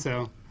common.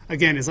 So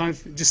again, as long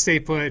as just stay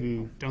put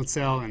and don't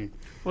sell and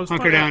Well, it's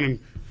hunker funny, down and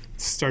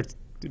start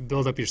to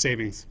build up your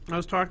savings. I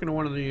was talking to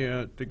one of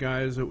the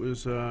guys that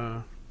was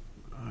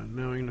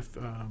knowing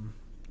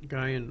a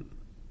guy in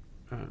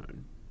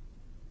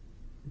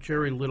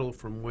Jerry Little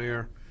from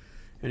Ware,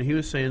 and he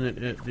was saying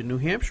that the New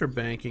Hampshire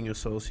Banking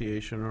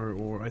Association,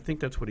 or I think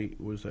that's what he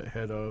was the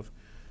head of,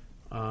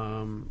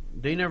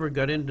 they never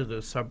got into the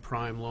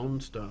subprime loan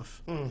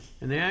stuff, and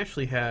they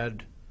actually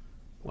had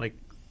like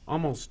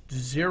almost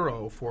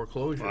zero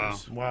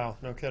foreclosures Wow,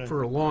 no kidding.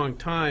 for a long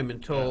time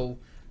until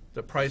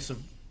the price of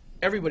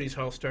everybody's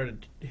house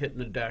started hitting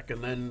the deck,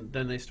 and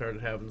then they started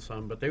having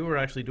some. But they were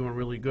actually doing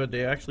really good.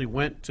 They actually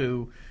went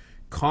to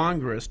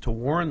Congress to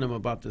warn them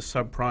about the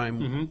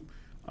subprime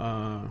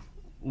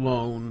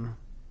loan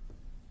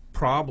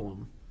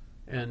problem,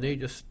 and they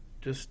just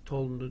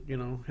told them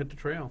to hit the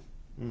trail.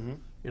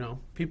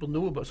 People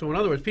knew about. So in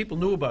other words, people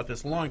knew about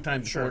this a long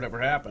time before it ever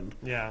happened.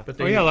 Yeah.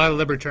 But Oh yeah, a lot of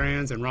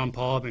libertarians and Ron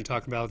Paul have been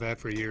talking about that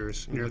for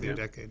years, nearly a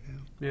decade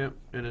now. Yeah,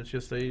 and it's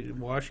just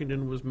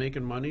Washington was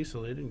making money,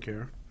 so they didn't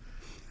care.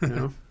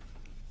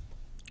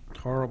 It's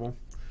horrible.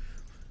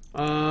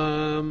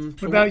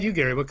 What about you,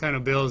 Gary? What kind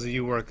of bills are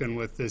you working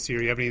with this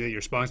year? You have any that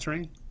you're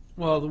sponsoring?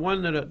 Well, the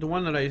one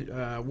that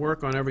I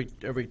work on every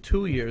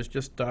 2 years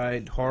just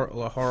died a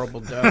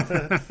horrible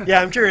death.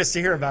 Yeah, I'm curious to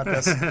hear about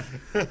this.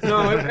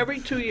 No, every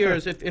 2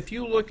 years. If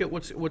you look at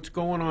what's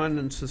going on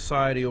in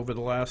society over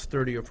the last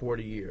 30 or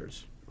 40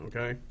 years,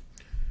 okay,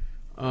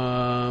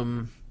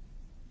 and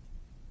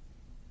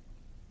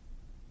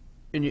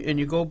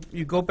you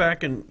go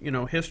back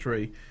in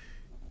history.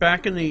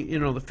 Back in the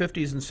the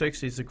 50s and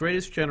 60s, the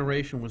greatest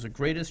generation was the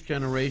greatest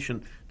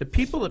generation. The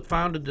people that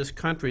founded this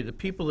country, the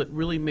people that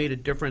really made a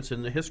difference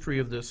in the history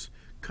of this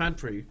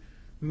country,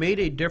 made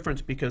a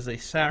difference because they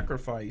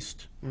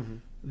sacrificed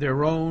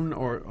their own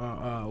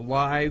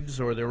lives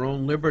or their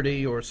own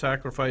liberty, or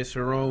sacrificed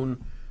their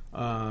own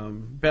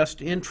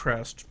best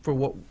interest for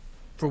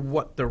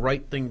what the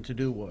right thing to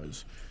do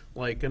was.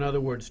 Like, in other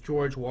words,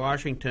 George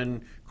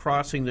Washington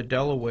crossing the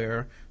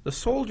Delaware, the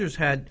soldiers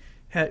had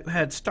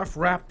stuff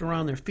wrapped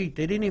around their feet.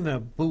 They didn't even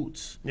have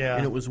boots,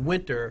 and it was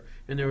winter,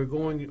 and they were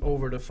going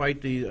over to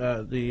fight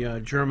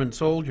the German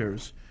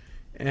soldiers,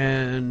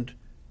 and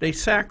they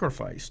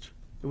sacrificed.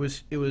 It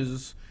was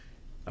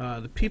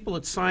the people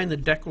that signed the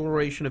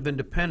Declaration of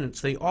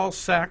Independence. They all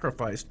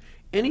sacrificed.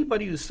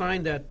 Anybody who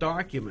signed that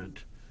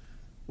document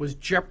was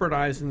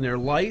jeopardizing their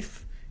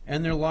life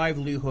and their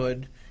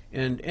livelihood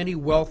and any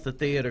wealth that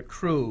they had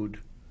accrued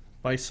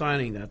by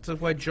signing that.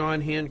 That's why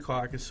John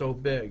Hancock is so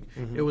big.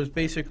 It was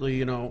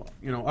basically,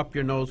 up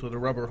your nose with a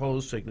rubber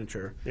hose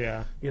signature.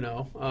 Yeah.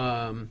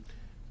 And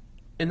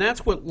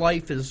that's what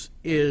life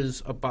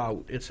is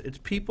about. It's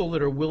people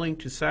that are willing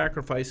to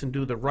sacrifice and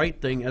do the right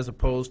thing as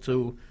opposed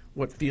to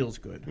what feels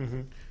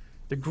good.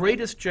 The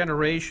greatest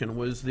generation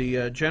was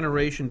the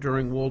generation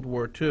during World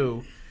War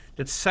II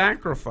that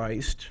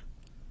sacrificed,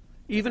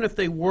 even if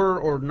they were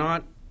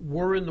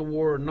in the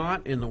war or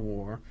not in the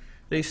war,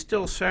 they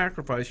still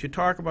sacrificed. You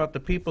talk about the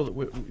people that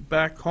were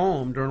back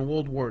home during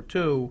World War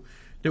II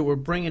that were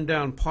bringing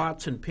down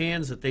pots and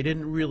pans that they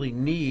didn't really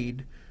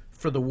need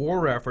for the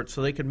war effort,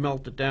 so they could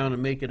melt it down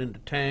and make it into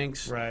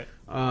tanks. Right.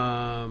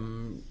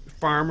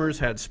 Farmers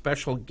had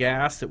special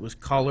gas that was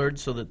colored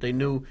so that they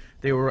knew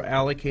they were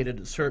allocated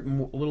a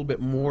little bit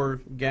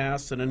more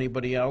gas than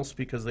anybody else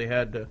because they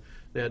had to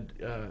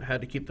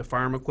keep the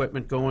farm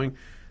equipment going.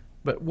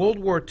 But World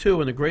War II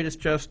and the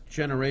Greatest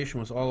Generation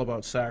was all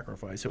about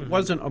sacrifice. It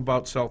wasn't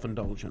about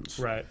self-indulgence.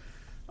 Right.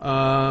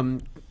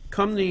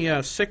 Come the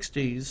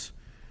 60s,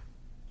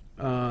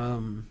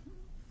 and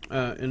a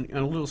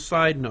little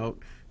side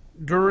note,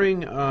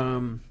 during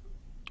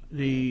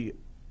the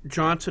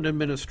Johnson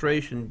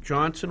administration,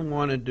 Johnson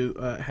wanted to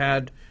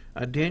had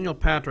Daniel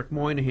Patrick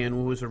Moynihan,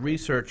 who was a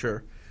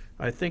researcher,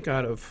 I think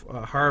out of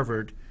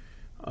Harvard,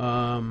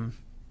 and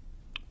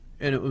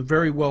it was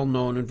very well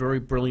known and very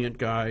brilliant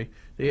guy.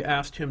 They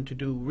asked him to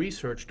do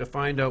research to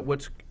find out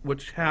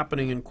what's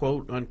happening in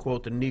quote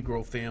unquote the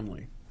Negro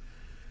family.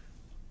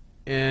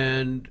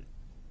 And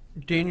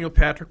Daniel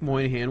Patrick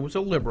Moynihan was a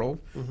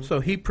liberal, so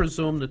he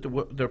presumed that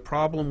the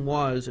problem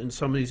was in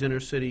some of these inner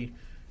city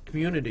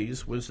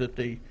communities was that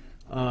the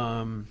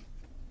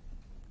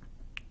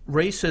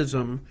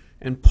racism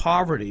and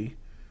poverty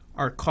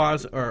are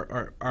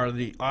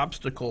the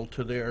obstacle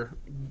to their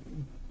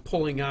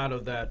pulling out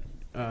of that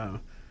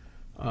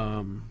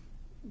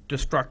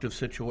destructive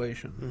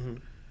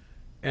situation.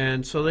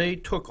 And so they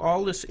took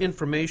all this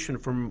information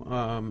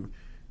from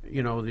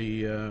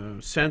the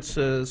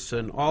census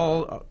and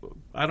all,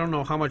 I don't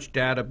know how much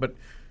data, but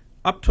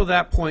up to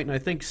that point, and I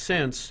think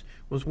since,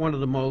 was one of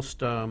the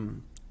most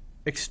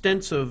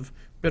extensive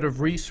bit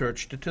of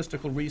research,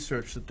 statistical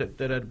research that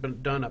had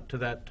been done up to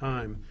that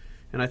time,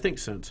 and I think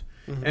since.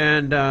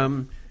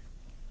 And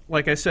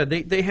like I said,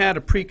 they had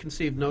a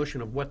preconceived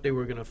notion of what they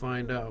were going to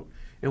find out.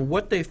 And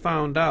what they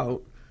found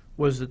out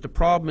was that the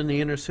problem in the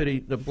inner city,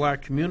 the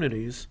black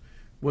communities,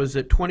 was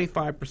that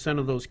 25%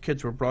 of those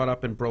kids were brought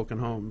up in broken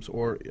homes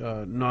or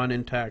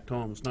non-intact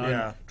homes,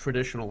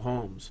 non-traditional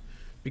homes.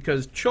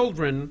 Because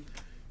children,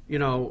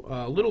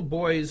 little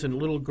boys and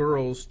little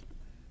girls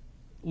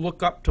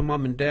look up to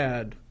mom and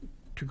dad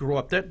to grow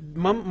up. That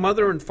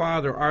mother and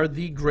father are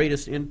the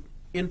greatest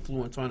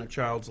influence on a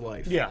child's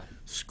life. Yeah.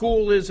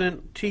 School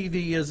isn't,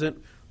 TV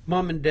isn't,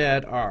 mom and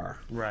dad are.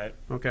 Right.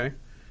 Okay?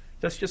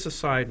 That's just a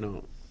side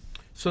note.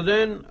 So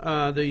then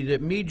the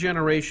me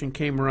generation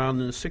came around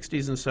in the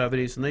 60s and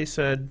 70s, and they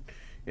said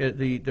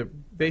the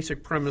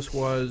basic premise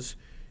was,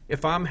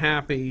 if I'm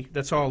happy,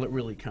 that's all that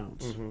really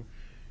counts.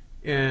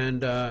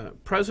 And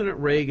President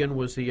Reagan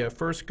was the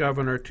first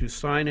governor to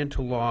sign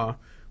into law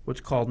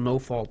what's called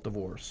no-fault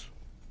divorce.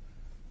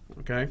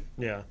 Okay?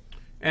 Yeah.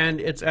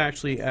 And it's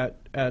actually at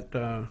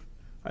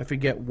I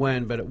forget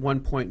when, but at one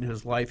point in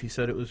his life, he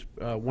said it was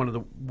one of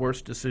the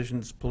worst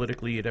decisions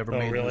politically he'd ever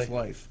made in his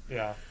life.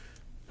 Yeah.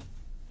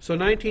 So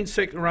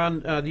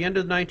around the end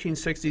of the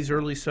 1960s,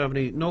 early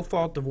 70s,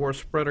 no-fault divorce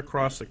spread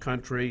across the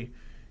country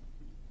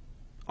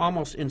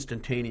almost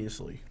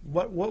instantaneously.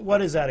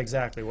 What is that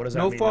exactly? What does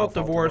that mean? No-fault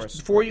divorce.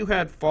 Before you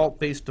had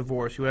fault-based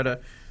divorce, you had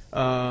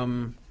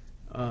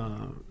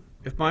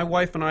if my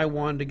wife and I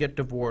wanted to get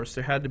divorced,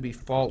 there had to be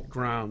fault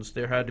grounds.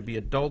 There had to be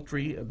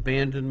adultery,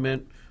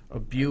 abandonment,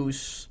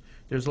 abuse.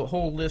 There's a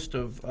whole list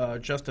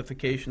of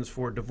justifications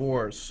for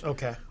divorce.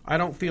 Okay. I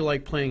don't feel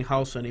like playing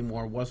house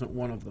anymore wasn't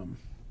one of them.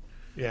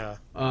 Yeah.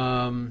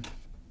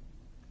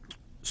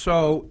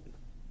 So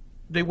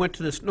they went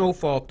to this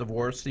no-fault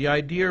divorce. The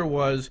idea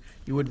was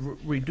you would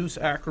reduce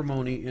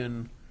acrimony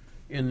in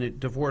the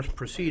divorce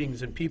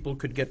proceedings, and people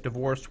could get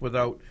divorced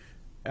without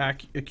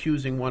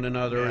accusing one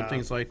another and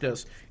things like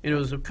this. And it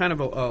was a kind of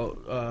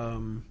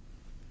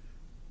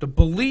the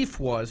belief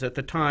was at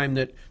the time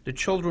that the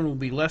children would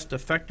be less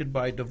affected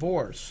by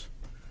divorce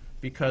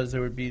because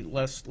there would be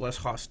less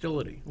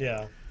hostility.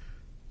 Yeah.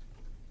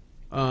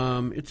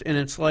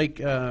 It's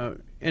like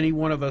any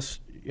one of us,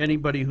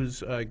 anybody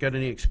who's got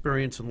any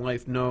experience in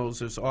life knows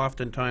there's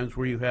often times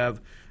where you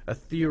have a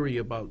theory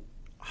about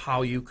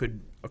how you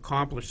could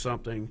accomplish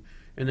something,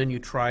 and then you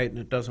try it and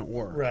it doesn't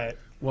work. Right.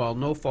 Well,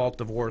 no-fault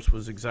divorce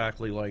was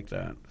exactly like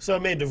that. So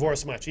it made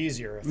divorce much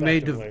easier,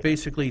 effectively.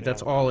 Basically,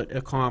 that's all it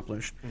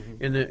accomplished.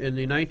 In the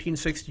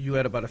 1960s, you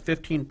had about a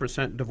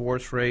 15%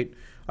 divorce rate.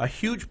 A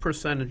huge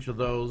percentage of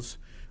those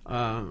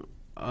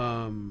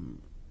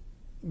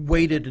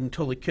waited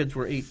until the kids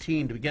were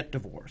 18 to get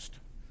divorced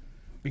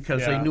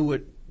because they knew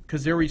it.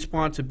 Because their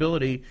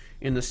responsibility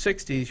in the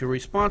 60s, your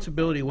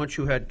responsibility once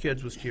you had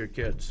kids was to your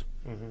kids.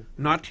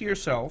 Not to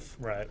yourself,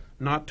 right?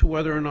 Not to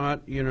whether or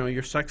not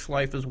your sex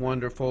life is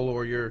wonderful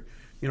or you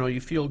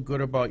feel good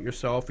about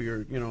yourself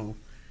or and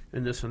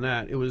this and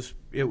that. It was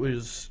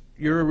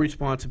your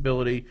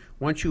responsibility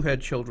once you had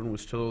children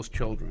was to those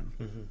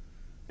children,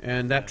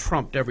 and that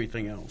trumped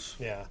everything else.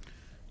 Yeah.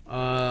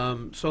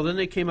 So then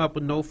they came up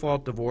with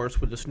no-fault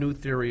divorce with this new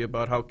theory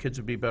about how kids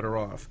would be better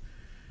off.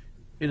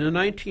 In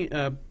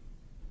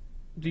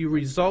the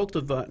result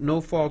of the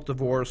no-fault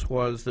divorce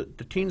was that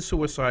the teen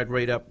suicide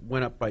rate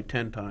went up by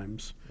 10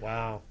 times.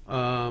 Wow.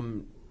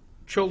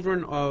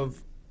 Children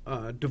of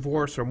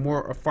divorce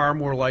are far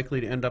more likely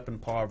to end up in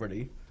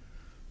poverty.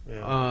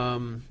 Yeah.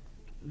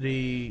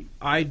 The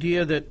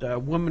idea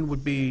that women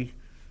would be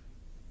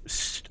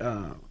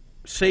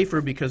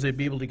safer because they'd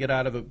be able to get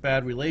out of a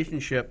bad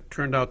relationship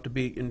turned out to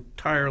be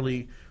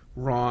entirely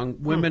wrong.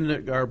 Women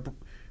that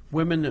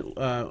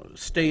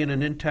stay in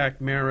an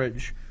intact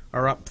marriage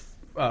are up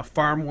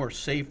far more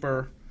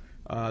safer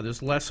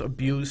there's less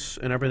abuse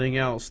and everything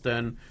else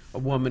than a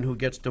woman who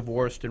gets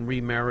divorced and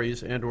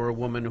remarries, and or a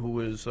woman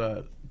who is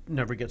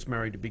never gets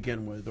married to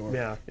begin with,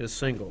 or is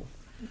single.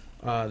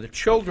 The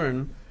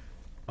children,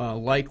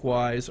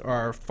 likewise,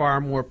 are far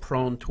more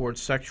prone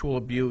towards sexual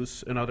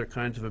abuse and other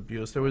kinds of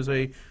abuse. There was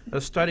a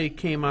study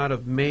came out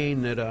of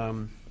Maine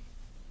that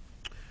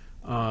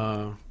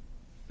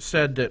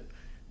said that,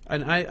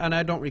 and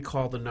I don't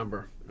recall the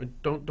number.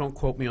 Don't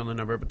quote me on the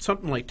number, but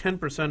something like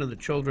 10% of the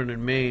children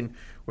in Maine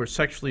were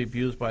sexually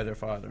abused by their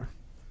father.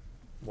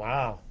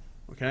 Wow.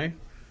 Okay,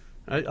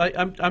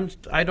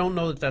 I don't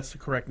know that that's the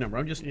correct number.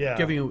 I'm just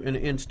giving you an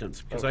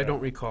instance because I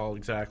don't recall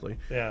exactly.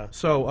 Yeah.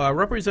 So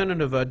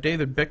Representative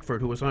David Bickford,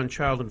 who was on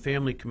Child and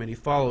Family Committee,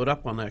 followed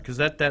up on that because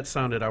that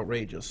sounded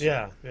outrageous.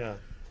 Yeah. Yeah.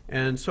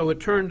 And so it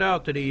turned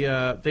out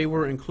that they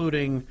were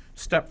including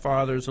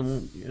stepfathers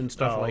and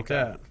stuff like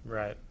that.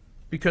 Right.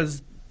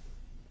 Because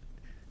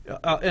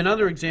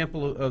another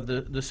example of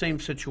the same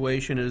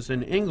situation is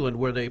in England,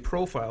 where they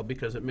profile,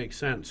 because it makes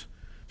sense.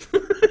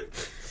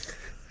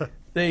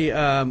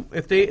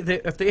 If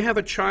they have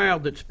a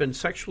child that's been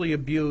sexually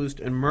abused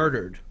and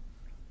murdered,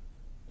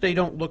 they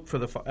don't look for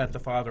at the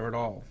father at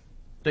all.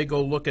 They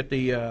go look at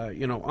the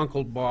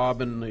Uncle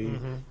Bob and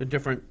the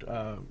different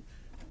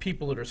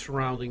people that are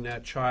surrounding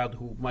that child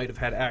who might have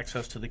had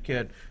access to the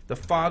kid. The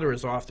father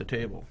is off the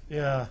table.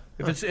 Yeah.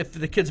 If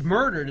the kid's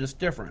murdered, it's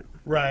different.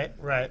 Right.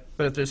 Right.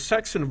 But if there's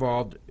sex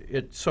involved,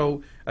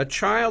 so a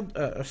child,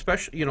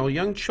 especially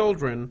young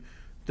children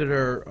that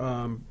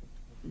are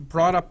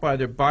brought up by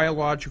their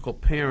biological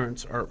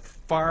parents,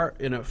 are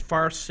in a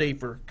far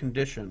safer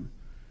condition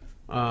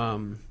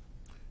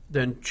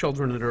than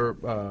children that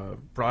are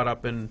brought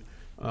up in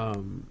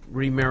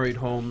remarried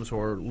homes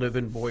or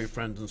live-in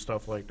boyfriends and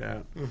stuff like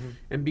that.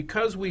 And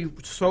because we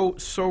so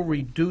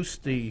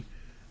reduced the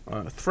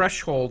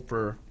threshold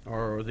for,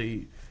 or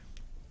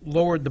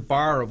lowered the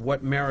bar of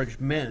what marriage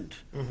meant,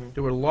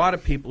 there were a lot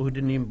of people who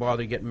didn't even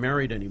bother getting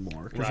married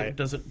anymore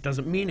because it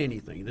doesn't mean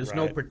anything. There's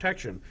no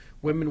protection.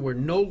 Women were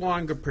no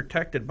longer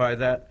protected by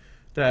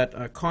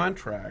that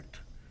contract,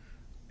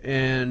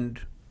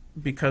 and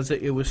because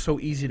it was so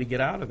easy to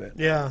get out of it,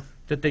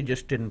 that they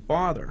just didn't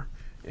bother.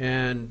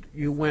 And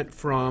you went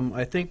from,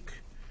 I think,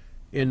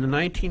 in the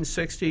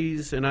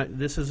 1960s, and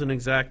this is an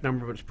exact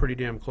number, but it's pretty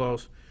damn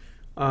close,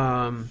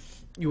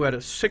 you had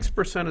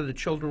 6% of the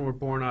children were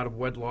born out of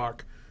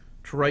wedlock,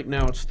 to right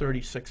now it's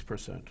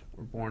 36%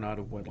 were born out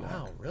of wedlock.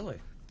 Wow, really?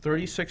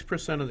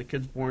 36% of the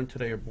kids born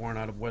today are born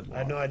out of wedlock. I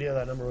had no idea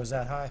that number was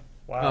that high.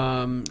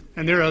 Wow. And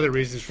there are other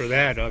reasons for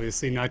that,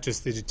 obviously, not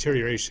just the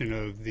deterioration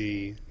of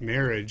the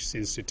marriage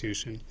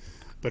institution,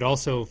 but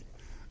also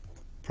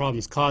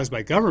problems caused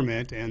by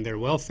government and their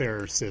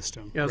welfare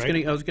system. Yeah, I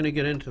was going to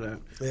get into that.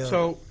 Yeah.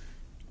 So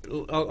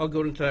I'll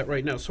go into that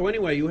right now. So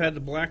anyway, you had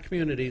the black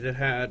community that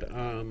had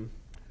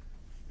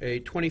a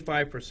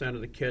 25%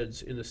 of the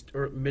kids in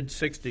the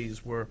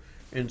mid-'60s were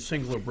in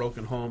single or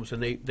broken homes,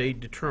 and they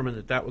determined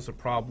that was a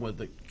problem with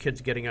the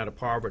kids getting out of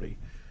poverty.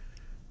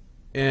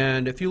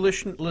 And if you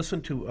listen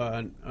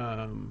to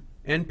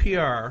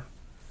NPR,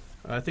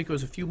 I think it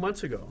was a few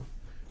months ago,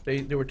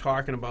 they were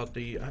talking about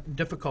the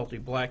difficulty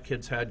black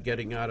kids had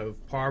getting out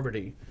of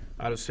poverty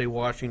out of, say,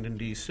 Washington,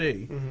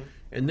 D.C.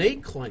 And they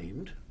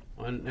claimed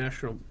on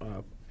national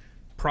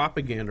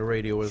propaganda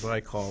radio, as I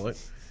call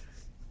it,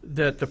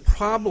 that the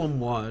problem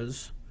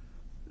was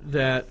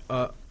that,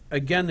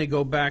 again, they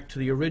go back to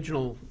the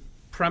original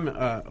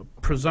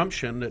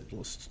presumption that,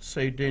 let's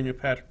say, Daniel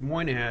Patrick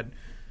Moynihan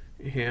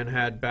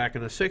had back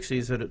in the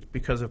 60s, that it's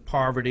because of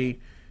poverty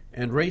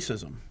and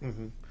racism.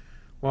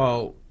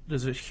 Well,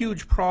 there's a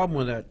huge problem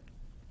with that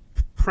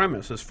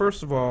premise. Is,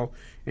 first of all,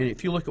 and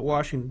if you look at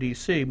Washington,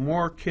 D.C.,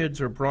 more kids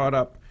are brought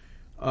up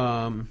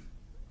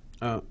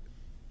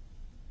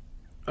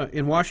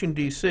in Washington,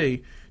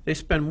 D.C., they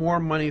spend more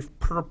money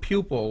per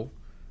pupil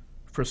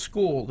for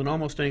school than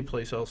almost any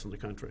place else in the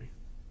country.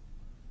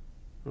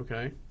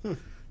 Okay?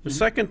 The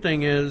second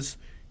thing is,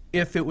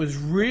 if it was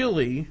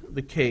really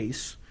the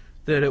case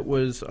that it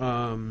was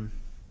racism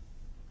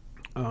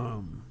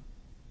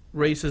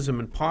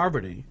and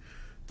poverty,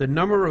 the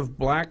number of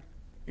black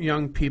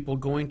young people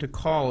going to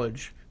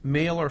college,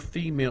 male or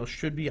female,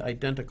 should be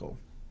identical,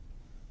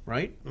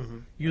 right?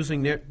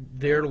 Using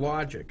their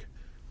logic.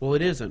 Well,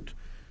 it isn't.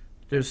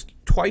 There's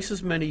twice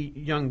as many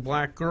young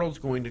black girls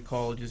going to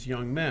college as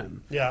young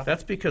men. Yeah.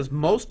 That's because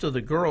most of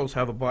the girls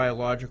have a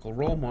biological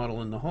role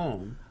model in the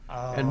home,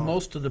 and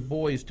most of the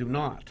boys do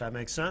not. That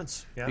makes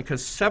sense. Yeah.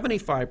 Because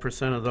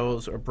 75% of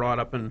those are brought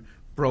up in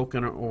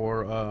broken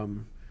or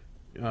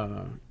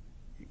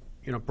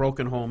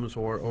broken homes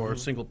or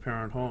single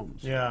parent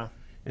homes. Yeah.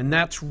 And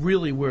that's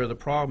really where the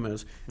problem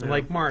is. And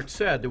like Mark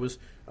said, there was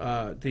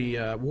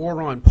the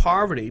war on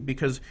poverty,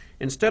 because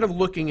instead of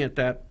looking at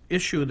that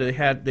issue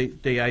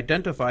they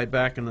identified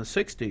back in the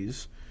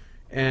 60s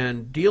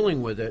and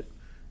dealing with it,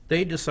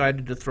 they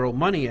decided to throw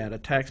money at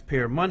it,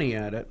 taxpayer money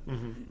at it,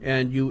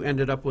 and you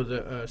ended up with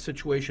a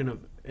situation of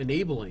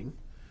enabling,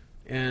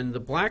 and the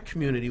black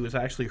community was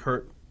actually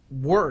hurt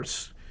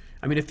worse.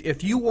 I mean,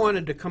 if you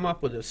wanted to come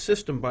up with a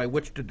system by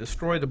which to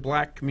destroy the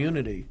black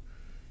community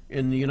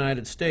in the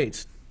United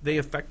States, they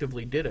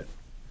effectively did it,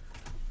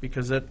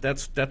 because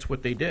that's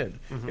what they did.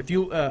 If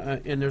you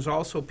and there's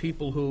also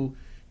people who,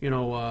 you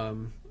know,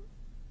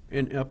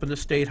 up in the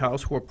State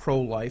House who are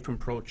pro-life and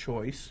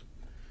pro-choice,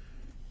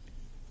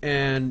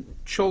 and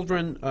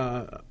children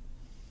that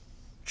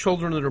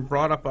are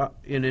brought up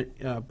in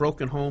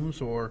broken homes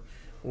or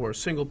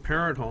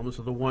single-parent homes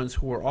are the ones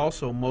who are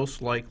also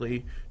most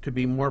likely to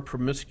be more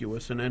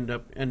promiscuous and end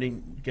up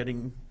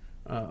getting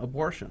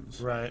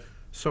abortions. Right.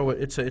 So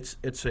it's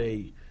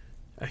a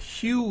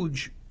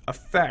huge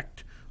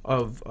effect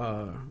of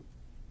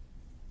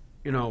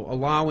you know,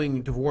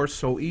 allowing divorce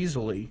so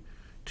easily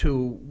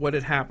to what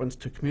it happens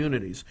to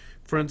communities.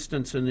 For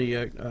instance, in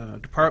the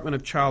Department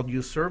of Child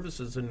Youth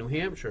Services in New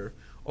Hampshire,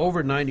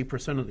 over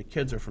 90% of the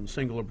kids are from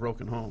single or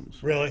broken homes.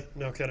 Really?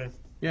 No kidding.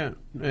 Yeah,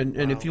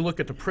 and if you look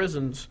at the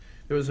prisons,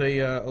 there was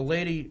a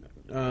lady,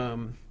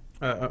 I'm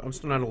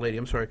not a lady,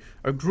 I'm sorry,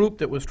 a group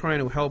that was trying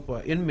to help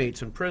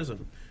inmates in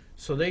prison.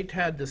 So they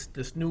had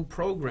this new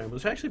program. It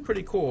was actually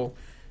pretty cool,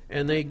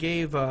 and they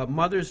gave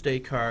Mother's Day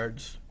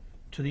cards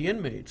to the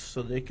inmates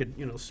so they could,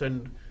 you know,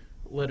 send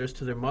letters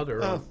to their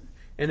mother. Oh.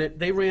 And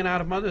they ran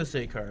out of Mother's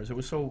Day cards. It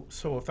was so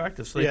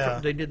effective. So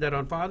they did that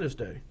on Father's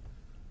Day.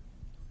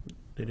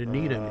 They didn't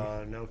need any.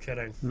 No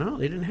kidding. No,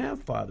 they didn't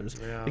have fathers.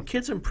 Yeah. The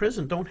kids in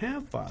prison don't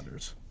have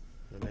fathers.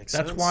 That makes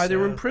That's sense. why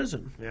they're in Yeah.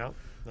 prison. Yeah,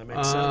 that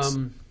makes sense.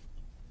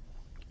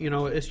 You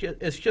know, it's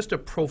just a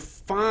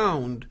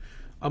profound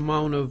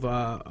amount of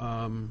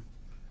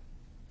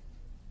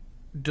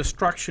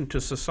destruction to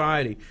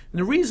society. And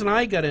the reason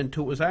I got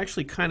into it was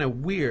actually kind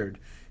of weird.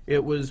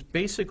 It was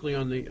basically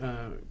on the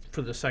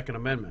for the Second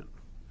Amendment,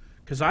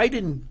 because I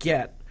didn't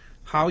get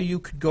how you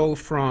could go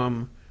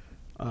from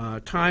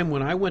time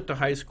when I went to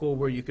high school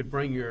where you could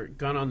bring your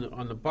gun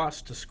on the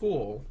bus to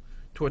school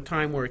to a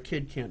time where a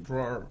kid can't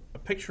draw a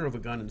picture of a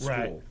gun in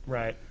school.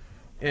 Right.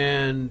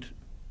 And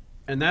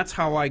that's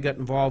how I got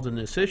involved in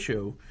this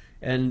issue.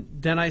 And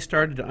then I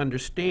started to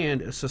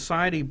understand, as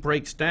society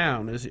breaks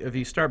down, if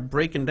you start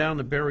breaking down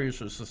the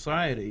barriers of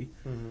society,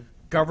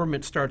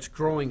 government starts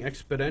growing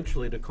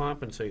exponentially to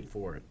compensate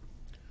for it.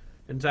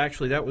 And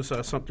actually, that was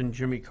something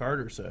Jimmy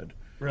Carter said.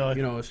 Really?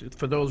 You know,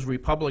 for those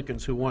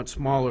Republicans who want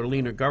smaller,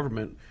 leaner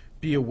government,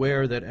 be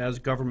aware that as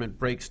government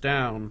breaks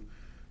down,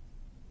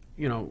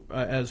 you know,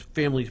 as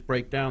families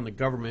break down, the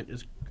government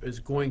is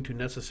going to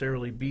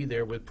necessarily be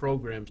there with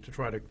programs to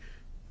try to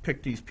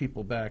pick these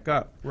people back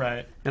up.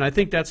 Right. And I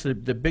think that's the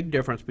big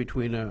difference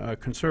between a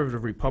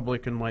conservative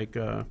Republican like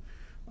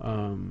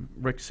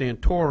Rick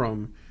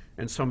Santorum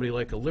and somebody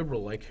like a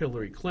liberal like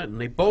Hillary Clinton.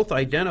 They both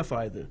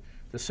identify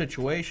the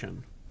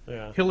situation.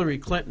 Yeah. Hillary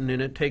Clinton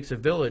in It Takes a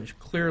Village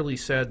clearly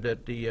said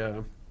that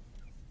the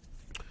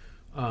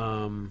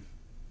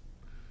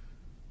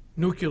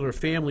nuclear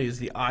family is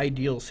the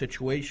ideal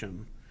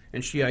situation.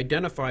 And she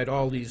identified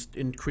all these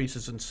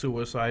increases in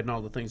suicide and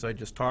all the things I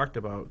just talked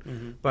about.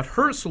 But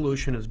her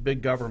solution is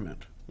big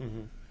government.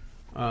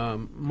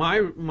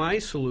 My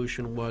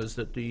solution was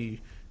that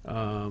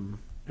and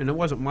it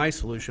wasn't my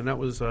solution, that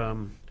was,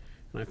 and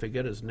I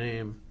forget his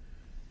name,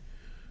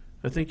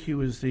 I think he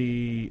was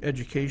the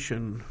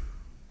education,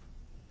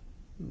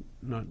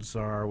 not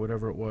czar,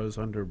 whatever it was,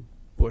 under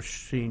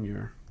Bush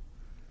Sr.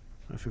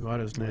 I forgot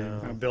his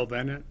name. Bill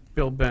Bennett.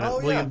 Bill Bennett, Oh,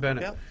 William yeah,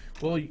 Bennett. yeah.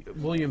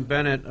 William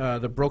Bennett,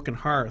 The Broken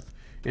Hearth.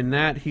 In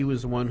that, he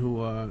was the one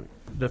who,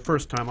 the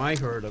first time I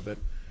heard of it,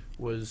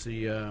 was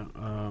the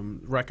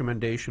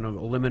recommendation of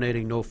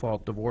eliminating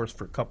no-fault divorce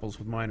for couples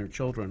with minor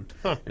children.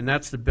 And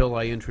that's the bill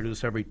I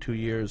introduce every 2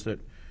 years that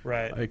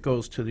Right. it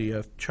goes to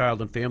the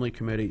Child and Family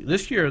Committee.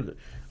 This year,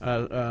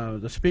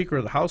 the Speaker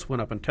of the House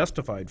went up and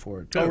testified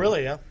for it, too. Oh,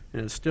 really? Yeah.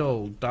 And it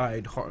still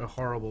died a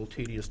horrible,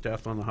 tedious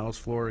death on the House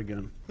floor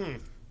again.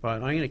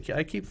 But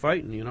I keep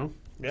fighting, you know.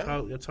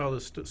 Yeah. That's how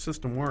this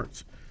system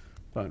works.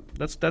 But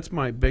that's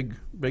my big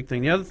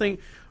thing. The other thing,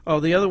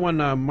 the other one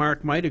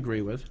Mark might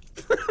agree with.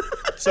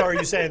 So are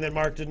you saying that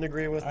Mark didn't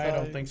agree with? I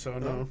don't think so,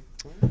 no.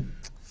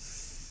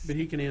 But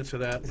he can answer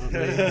that, not me.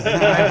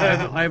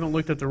 I haven't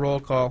looked at the roll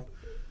call.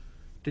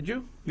 Did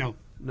you? No.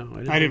 No,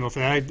 I didn't vote for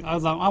that.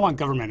 I want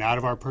government out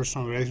of our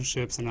personal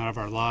relationships and out of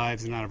our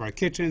lives and out of our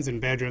kitchens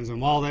and bedrooms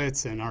and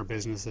wallets and our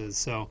businesses.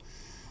 So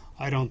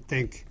I don't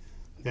think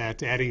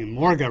that adding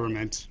more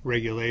government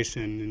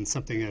regulation in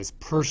something as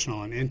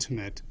personal and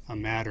intimate a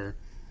matter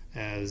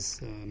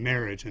as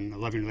marriage and a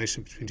loving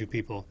relationship between two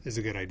people is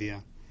a good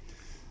idea.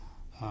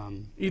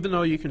 Even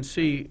though you can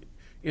see,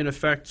 in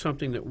effect,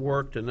 something that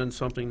worked and then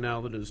something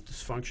now that is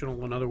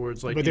dysfunctional. In other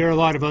words, like. But there are a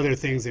lot of other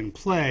things in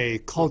play,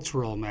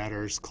 cultural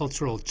matters,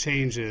 cultural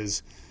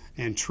changes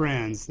and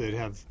trends that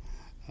have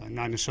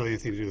not necessarily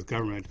anything to do with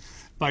government.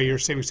 By your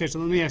same extension,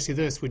 let me ask you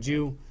this. Would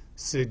you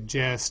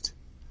suggest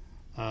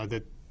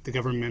that the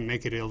government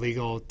make it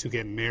illegal to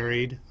get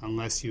married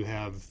unless you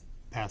have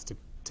passed a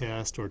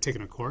test or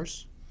taken a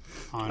course?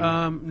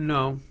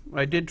 No.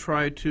 I did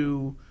try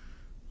to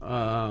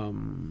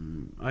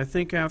I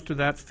think after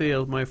that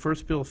failed, my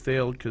first bill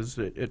failed because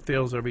it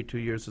fails every 2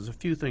 years. There's a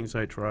few things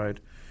I tried.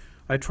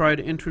 I tried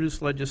to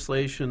introduce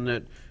legislation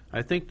that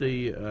I think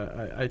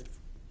it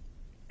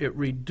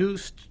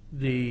reduced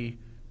the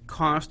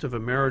cost of a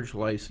marriage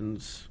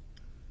license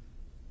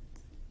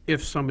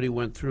if somebody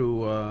went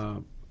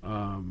through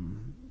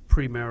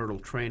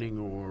premarital training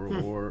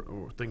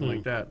or thing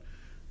like that.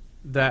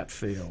 That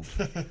failed.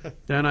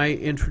 Then I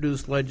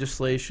introduced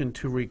legislation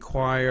to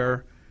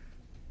require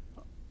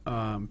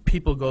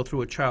people go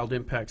through a child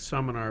impact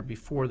seminar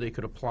before they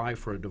could apply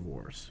for a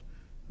divorce.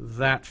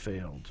 That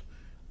failed.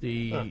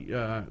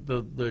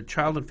 The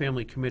Child and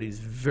Family Committee is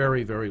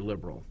very, very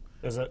liberal.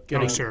 Is it?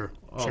 Oh, sure.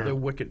 Oh, sure. they're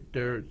wicked.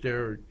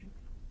 They're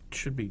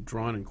should be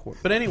drawn in court.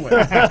 But anyway,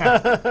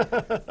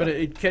 but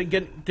it can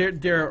get.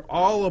 They're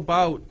all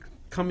about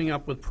coming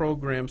up with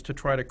programs to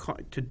try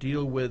to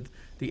deal with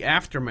the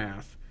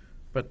aftermath,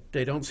 but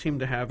they don't seem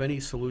to have any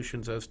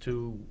solutions as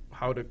to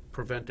how to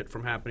prevent it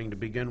from happening to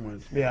begin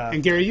with. Yeah.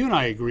 And Gary, you and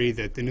I agree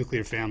that the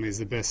nuclear family is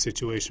the best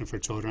situation for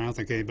children. I don't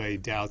think anybody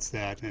doubts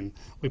that. And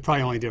we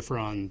probably only differ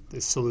on the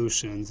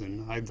solutions,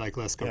 and I'd like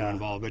less government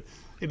involved. But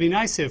it'd be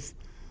nice if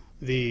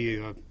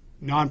the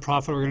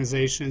nonprofit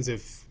organizations,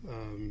 if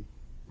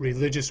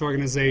religious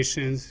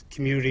organizations,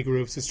 community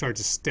groups would start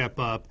to step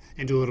up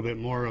and do a little bit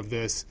more of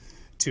this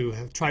to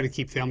try to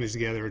keep families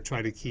together, or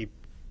try to keep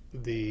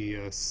the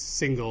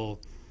single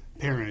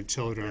parent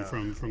children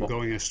from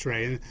going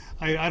astray. And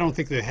I don't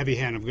think the heavy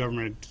hand of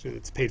government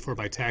that's paid for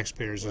by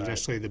taxpayers is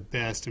actually the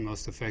best and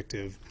most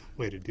effective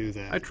way to do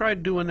that. I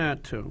tried doing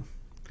that too.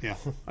 Yeah.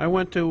 I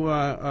went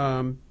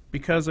to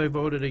because I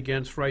voted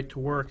against right to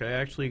work. I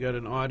actually got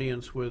an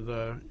audience with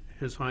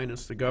His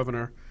Highness the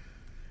Governor,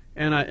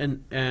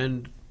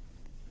 and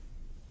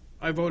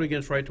I vote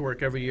against right to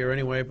work every year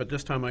anyway, but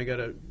this time I got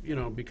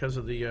because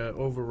of the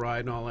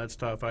override and all that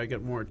stuff, I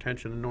get more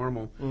attention than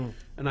normal.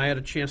 And I had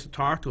a chance to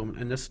talk to him,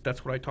 and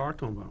that's what I talked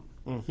to him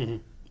about.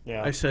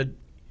 Yeah. I said,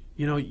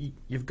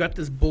 you've got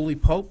this bully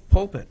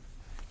pulpit.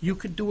 You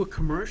could do a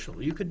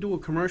commercial. You could do a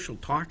commercial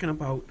talking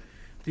about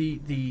the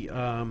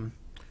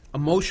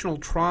emotional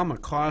trauma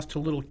caused to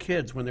little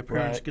kids when their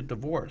parents get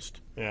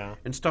divorced. Yeah.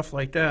 And stuff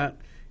like that.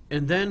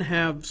 And then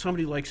have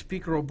somebody like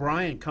Speaker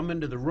O'Brien come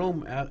into the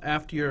room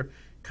after you're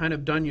kind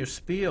of done your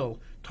spiel,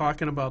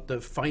 talking about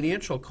the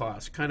financial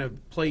costs, kind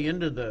of play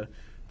into the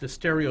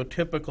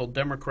stereotypical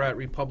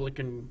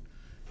Democrat-Republican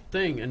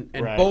thing, and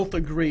both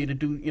agree to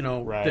do,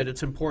 that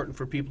it's important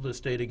for people to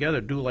stay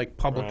together, do like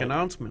public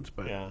announcements,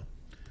 but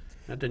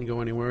that didn't go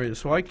anywhere either.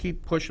 So I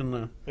keep pushing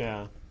the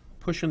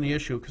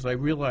issue because I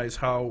realize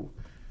how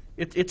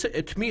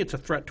to me it's a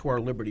threat to our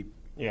liberty.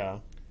 Yeah.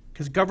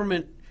 Because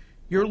government.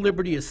 Your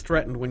liberty is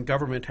threatened when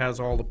government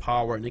has all the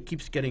power, and it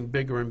keeps getting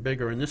bigger and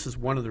bigger, and this is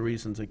one of the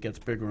reasons it gets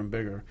bigger and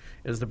bigger,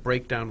 is the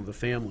breakdown of the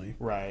family.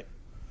 Right.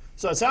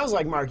 So it sounds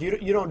like, Mark,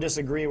 you don't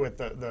disagree with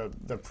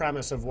the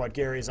premise of what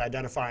Gary's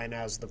identifying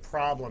as the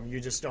problem. You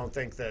just don't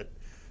think that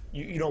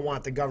you don't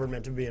want the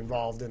government to be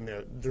involved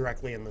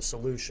directly in the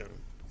solution.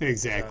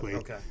 Exactly.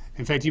 Okay.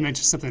 In fact, you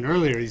mentioned something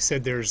earlier. You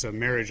said there's a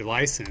marriage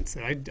license.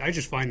 And I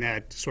just find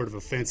that sort of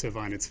offensive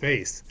on its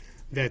face,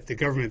 that the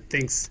government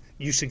thinks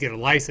you should get a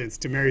license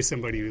to marry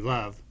somebody you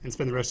love and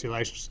spend the rest of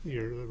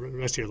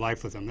your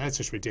life with them. That's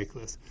just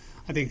ridiculous.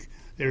 I think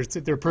there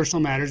are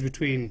personal matters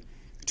between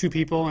two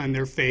people and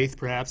their faith,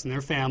 perhaps, and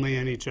their family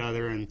and each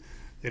other, and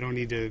they don't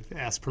need to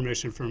ask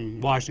permission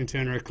from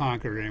Washington or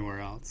Concord or anywhere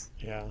else.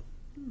 Yeah.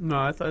 No,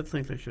 I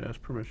think they should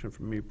ask permission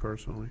from me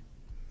personally.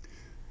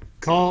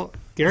 Call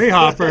Gary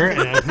Hopper.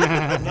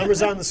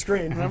 Numbers on the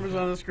screen. Numbers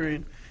on the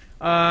screen.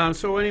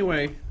 So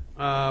anyway,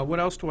 what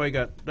else do I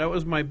got? That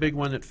was my big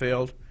one that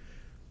failed.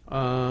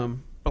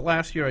 But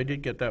last year I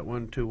did get that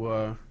one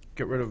to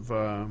get rid of,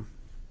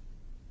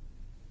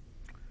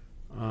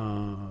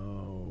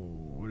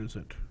 what is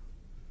it?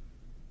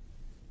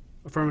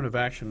 Affirmative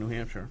action, New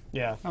Hampshire.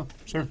 Yeah. Oh,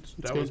 sure.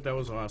 That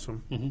was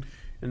awesome.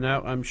 And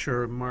that I'm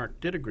sure Mark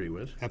did agree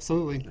with.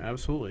 Absolutely.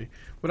 Absolutely.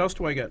 What else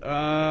do I get?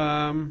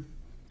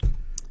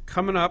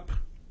 Coming up,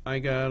 I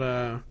got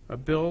a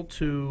bill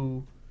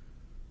to,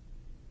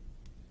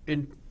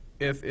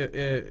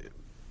 if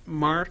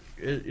Mark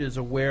is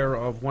aware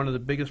of one of the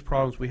biggest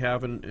problems we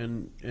have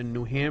in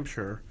New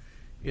Hampshire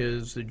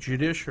is the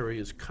judiciary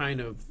is kind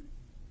of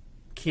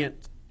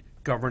can't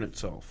govern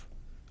itself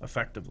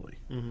effectively.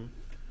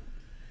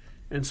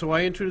 And so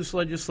I introduced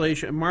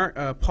legislation.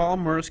 Paul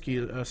Mursky,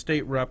 a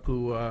state rep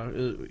who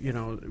is,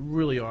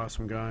 really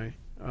awesome guy,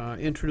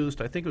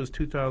 introduced, I think it was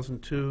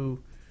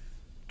 2002,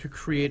 to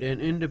create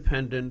an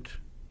independent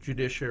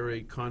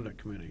judiciary conduct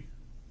committee.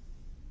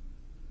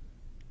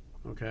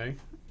 Okay?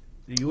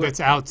 That's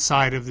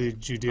outside of the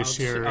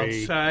judiciary.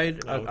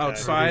 Outside of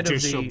the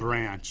judicial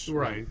branch.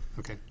 Right.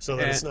 Okay. So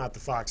that it's not the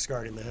fox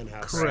guarding the hen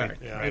house.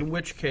 Correct. Yeah. In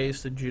which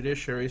case, the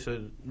judiciary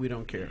said, we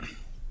don't care.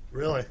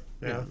 Really?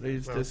 Yeah. They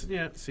just,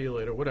 see you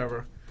later,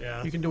 whatever.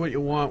 Yeah. You can do what you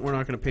want. We're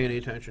not going to pay any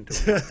attention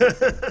to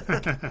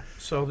it.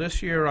 So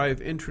this year I've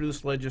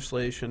introduced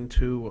legislation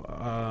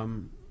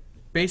to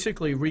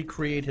basically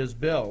recreate his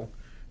bill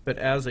but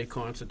as a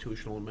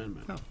constitutional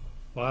amendment. Oh,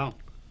 wow.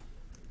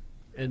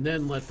 And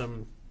then let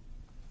them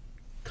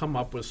come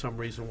up with some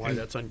reason why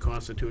that's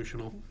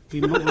unconstitutional.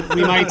 We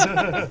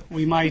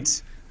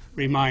might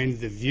remind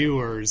the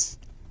viewers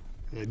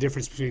the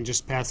difference between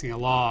just passing a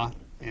law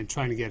and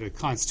trying to get a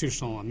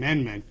constitutional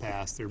amendment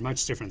passed. They're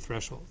much different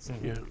thresholds.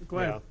 Yeah, go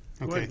ahead.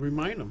 Go Okay. ahead,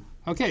 remind them.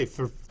 Okay,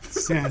 for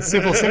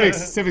simple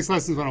civics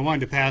lessons 101,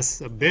 to pass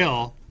a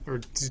bill or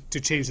to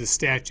change the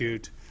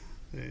statute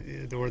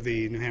or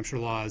the New Hampshire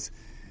laws,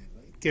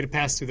 get it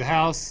passed through the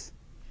House,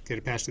 get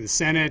it passed through the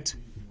Senate,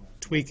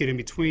 tweak it in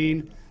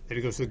between, then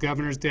it goes to the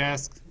governor's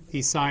desk,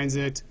 he signs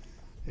it.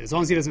 As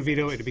long as he doesn't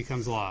veto it, it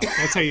becomes law.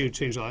 That's how you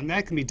change law, and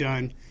that can be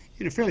done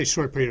in a fairly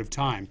short period of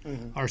time.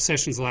 Our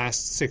sessions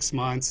last 6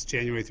 months,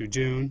 January through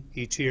June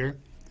each year,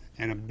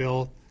 and a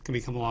bill can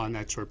become law in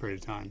that short period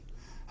of time.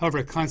 However,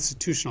 a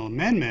constitutional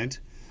amendment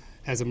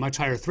has a much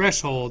higher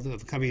threshold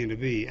of coming into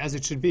being, as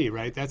it should be,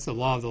 right? That's the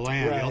law of the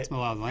land, Right. the ultimate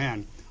law of the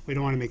land. We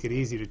don't want to make it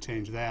easy to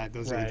change that.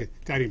 Those are the Right.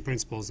 guiding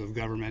principles of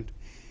government,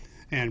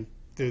 and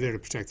they're there to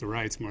protect the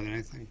rights more than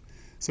anything.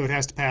 So it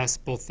has to pass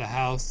both the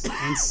House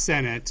and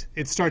Senate.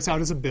 It starts out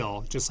as a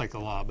bill, just like a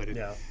law, but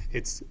Yeah.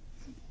 it's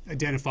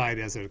identified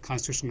as a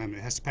constitutional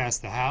amendment. It has to pass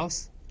the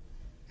House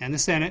and the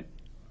Senate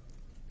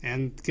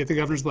and get the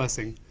governor's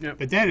blessing. Yep.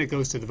 But then it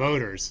goes to the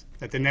voters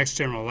at the next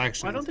general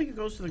election. I don't think it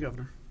goes to the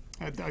governor.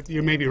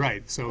 You may be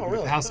right. So Oh,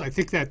 really? the House, I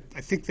think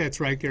that's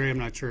right, Gary. I'm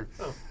not sure.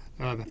 Oh.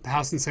 The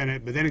House and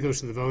Senate, but then it goes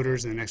to the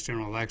voters in the next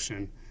general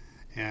election,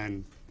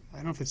 and I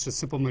don't know if it's a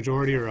simple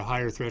majority or a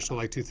higher threshold,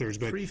 like 2/3.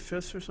 But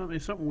 3/5 or something.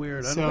 It's something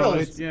weird. I So don't know.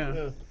 it's-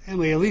 Yeah.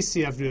 anyway, at least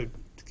you have to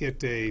get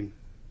the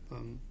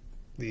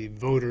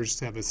voters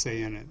to have a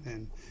say in it,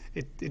 and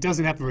it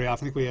doesn't happen very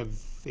often. I think we have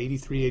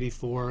 83,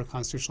 84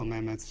 constitutional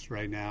amendments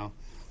right now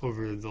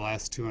over the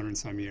last 200 and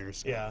some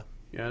years. Yeah.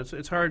 Yeah,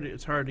 it's hard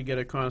to get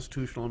a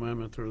constitutional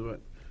amendment through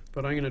it,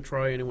 but I'm going to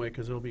try anyway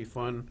because it'll be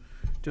fun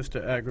just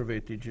to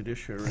aggravate the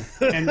judiciary.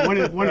 And one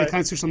of the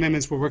constitutional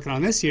amendments we're working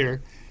on this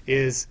year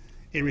is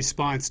in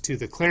response to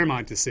the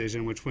Claremont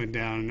decision, which went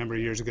down a number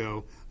of years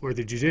ago, where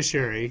the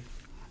judiciary,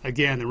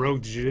 again, the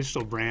rogue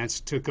judicial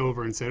branch, took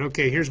over and said,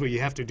 okay, here's what you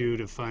have to do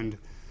to fund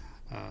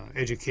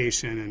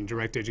education and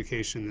direct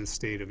education in the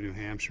state of New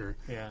Hampshire.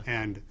 Yeah.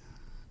 And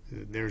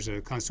there's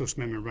a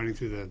constitutional amendment running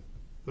through the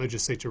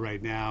legislature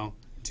right now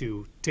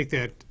to take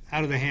that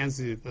out of the hands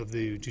of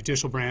the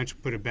judicial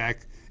branch, put it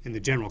back in the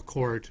general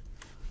court,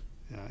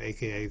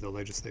 aka the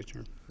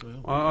legislature.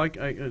 Well,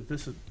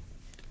 this is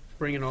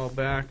bringing it all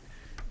back.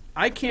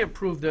 I can't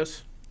prove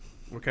this,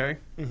 okay?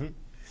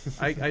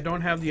 I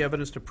don't have the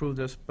evidence to prove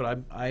this, but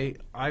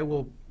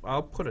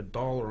I'll put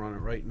 $1 on it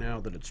right now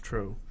that it's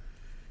true.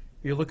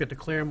 You look at the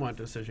Claremont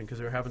decision because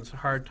they're having a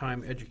hard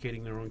time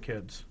educating their own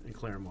kids in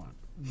Claremont.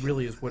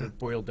 Really is what it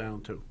boiled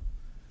down to,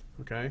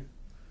 okay?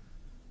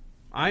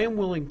 I am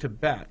willing to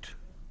bet,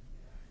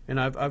 and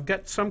I've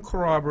got some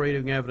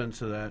corroborating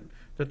evidence of that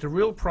the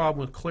real problem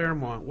with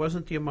Claremont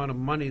wasn't the amount of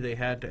money they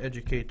had to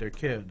educate their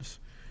kids.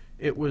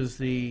 It was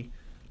the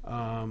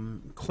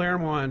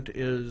Claremont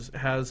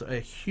has a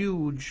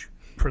huge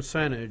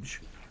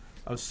percentage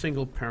of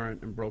single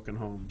parent and broken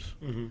homes,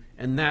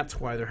 and that's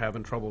why they're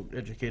having trouble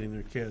educating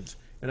their kids.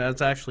 It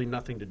has actually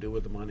nothing to do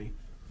with the money.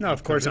 No,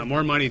 of course not.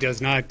 More money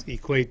does not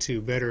equate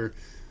to better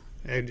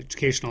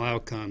educational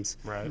outcomes.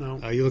 Right.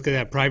 No. You look at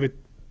that, private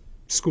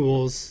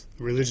schools,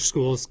 religious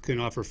schools can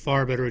offer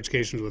far better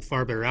educations with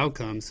far better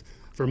outcomes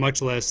for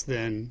much less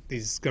than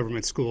these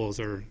government schools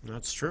are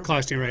That's true.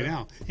 costing right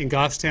now. In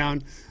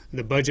Goffstown,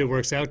 the budget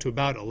works out to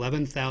about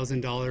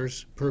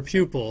 $11,000 per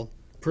pupil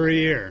per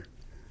year,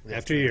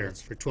 after year,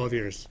 for 12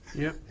 years.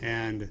 Yep.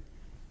 And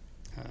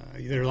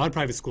there are a lot of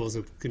private schools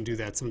that can do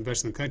that. Some of the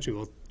best in the country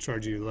will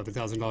charge you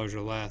 $11,000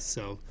 or less.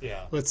 So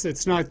Yeah.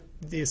 it's not,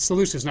 the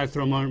solution is not to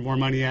throw more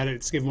money at it.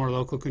 It's give more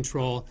local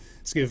control.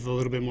 It's give a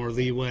little bit more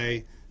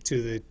leeway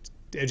to the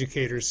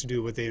educators to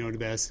do what they know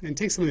best, and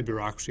take some of the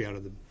bureaucracy out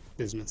of the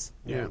business.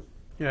 Yeah.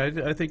 Yeah,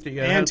 I think that.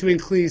 Yeah. And to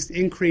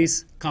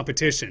increase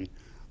competition.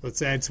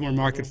 Let's add some more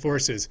market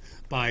forces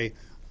by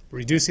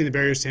reducing the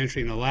barriers to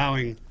entry and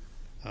allowing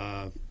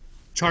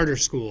charter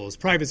schools,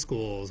 private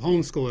schools,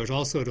 homeschoolers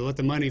also to let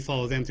the money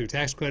follow them through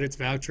tax credits,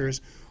 vouchers,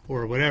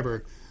 or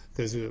whatever,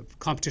 because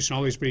competition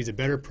always breeds a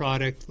better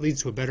product,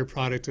 leads to a better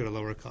product at a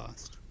lower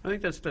cost. I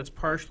think that's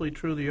partially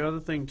true. The other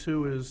thing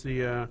too is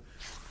you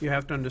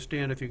have to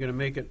understand if you're going to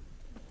make it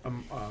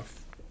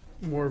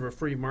more of a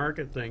free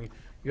market thing,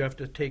 you have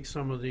to take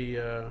some of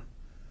the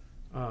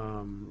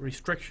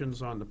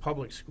restrictions on the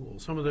public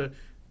schools. Some of the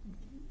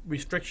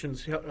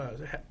restrictions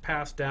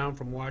passed down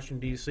from Washington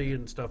D.C.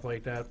 and stuff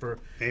like that. For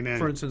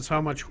instance,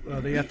 how much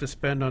they have to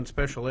spend on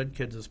special ed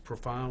kids is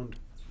profound.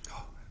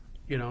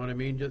 You know what I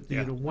mean? Just,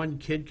 Yeah. One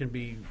kid can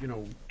be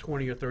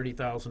 $20,000 or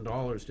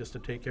 $30,000 just to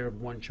take care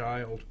of one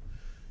child.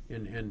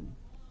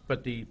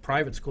 But the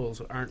private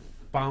schools aren't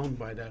bound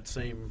by that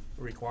same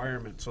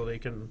requirement, so they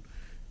can.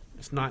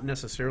 It's not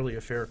necessarily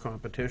a fair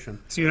competition.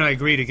 So you and I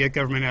agree to get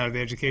government out of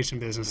the education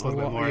business a little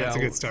bit more. yeah, That's a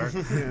good start.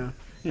 Yeah.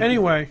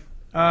 Anyway,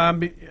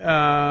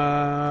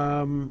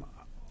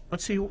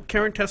 let's see,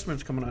 Karen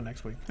Testman's coming on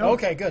next week.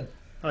 Okay, good.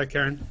 All right,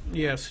 Karen.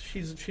 Yes,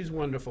 she's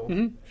wonderful.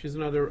 She's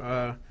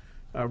another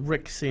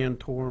Rick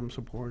Santorum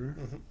supporter.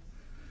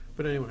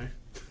 But anyway.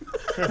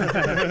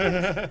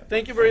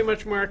 Thank you very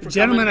much, Mark, for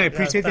Gentlemen, I coming.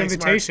 appreciate the thanks,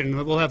 Mark.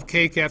 invitation. We'll have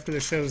cake after the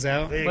show's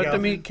out. There you Let go.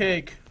 them eat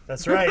cake.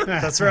 That's right.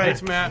 That's right.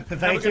 Thanks, Matt.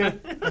 Thank Have a you.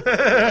 good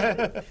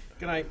night.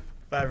 Good night.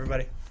 Bye,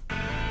 everybody.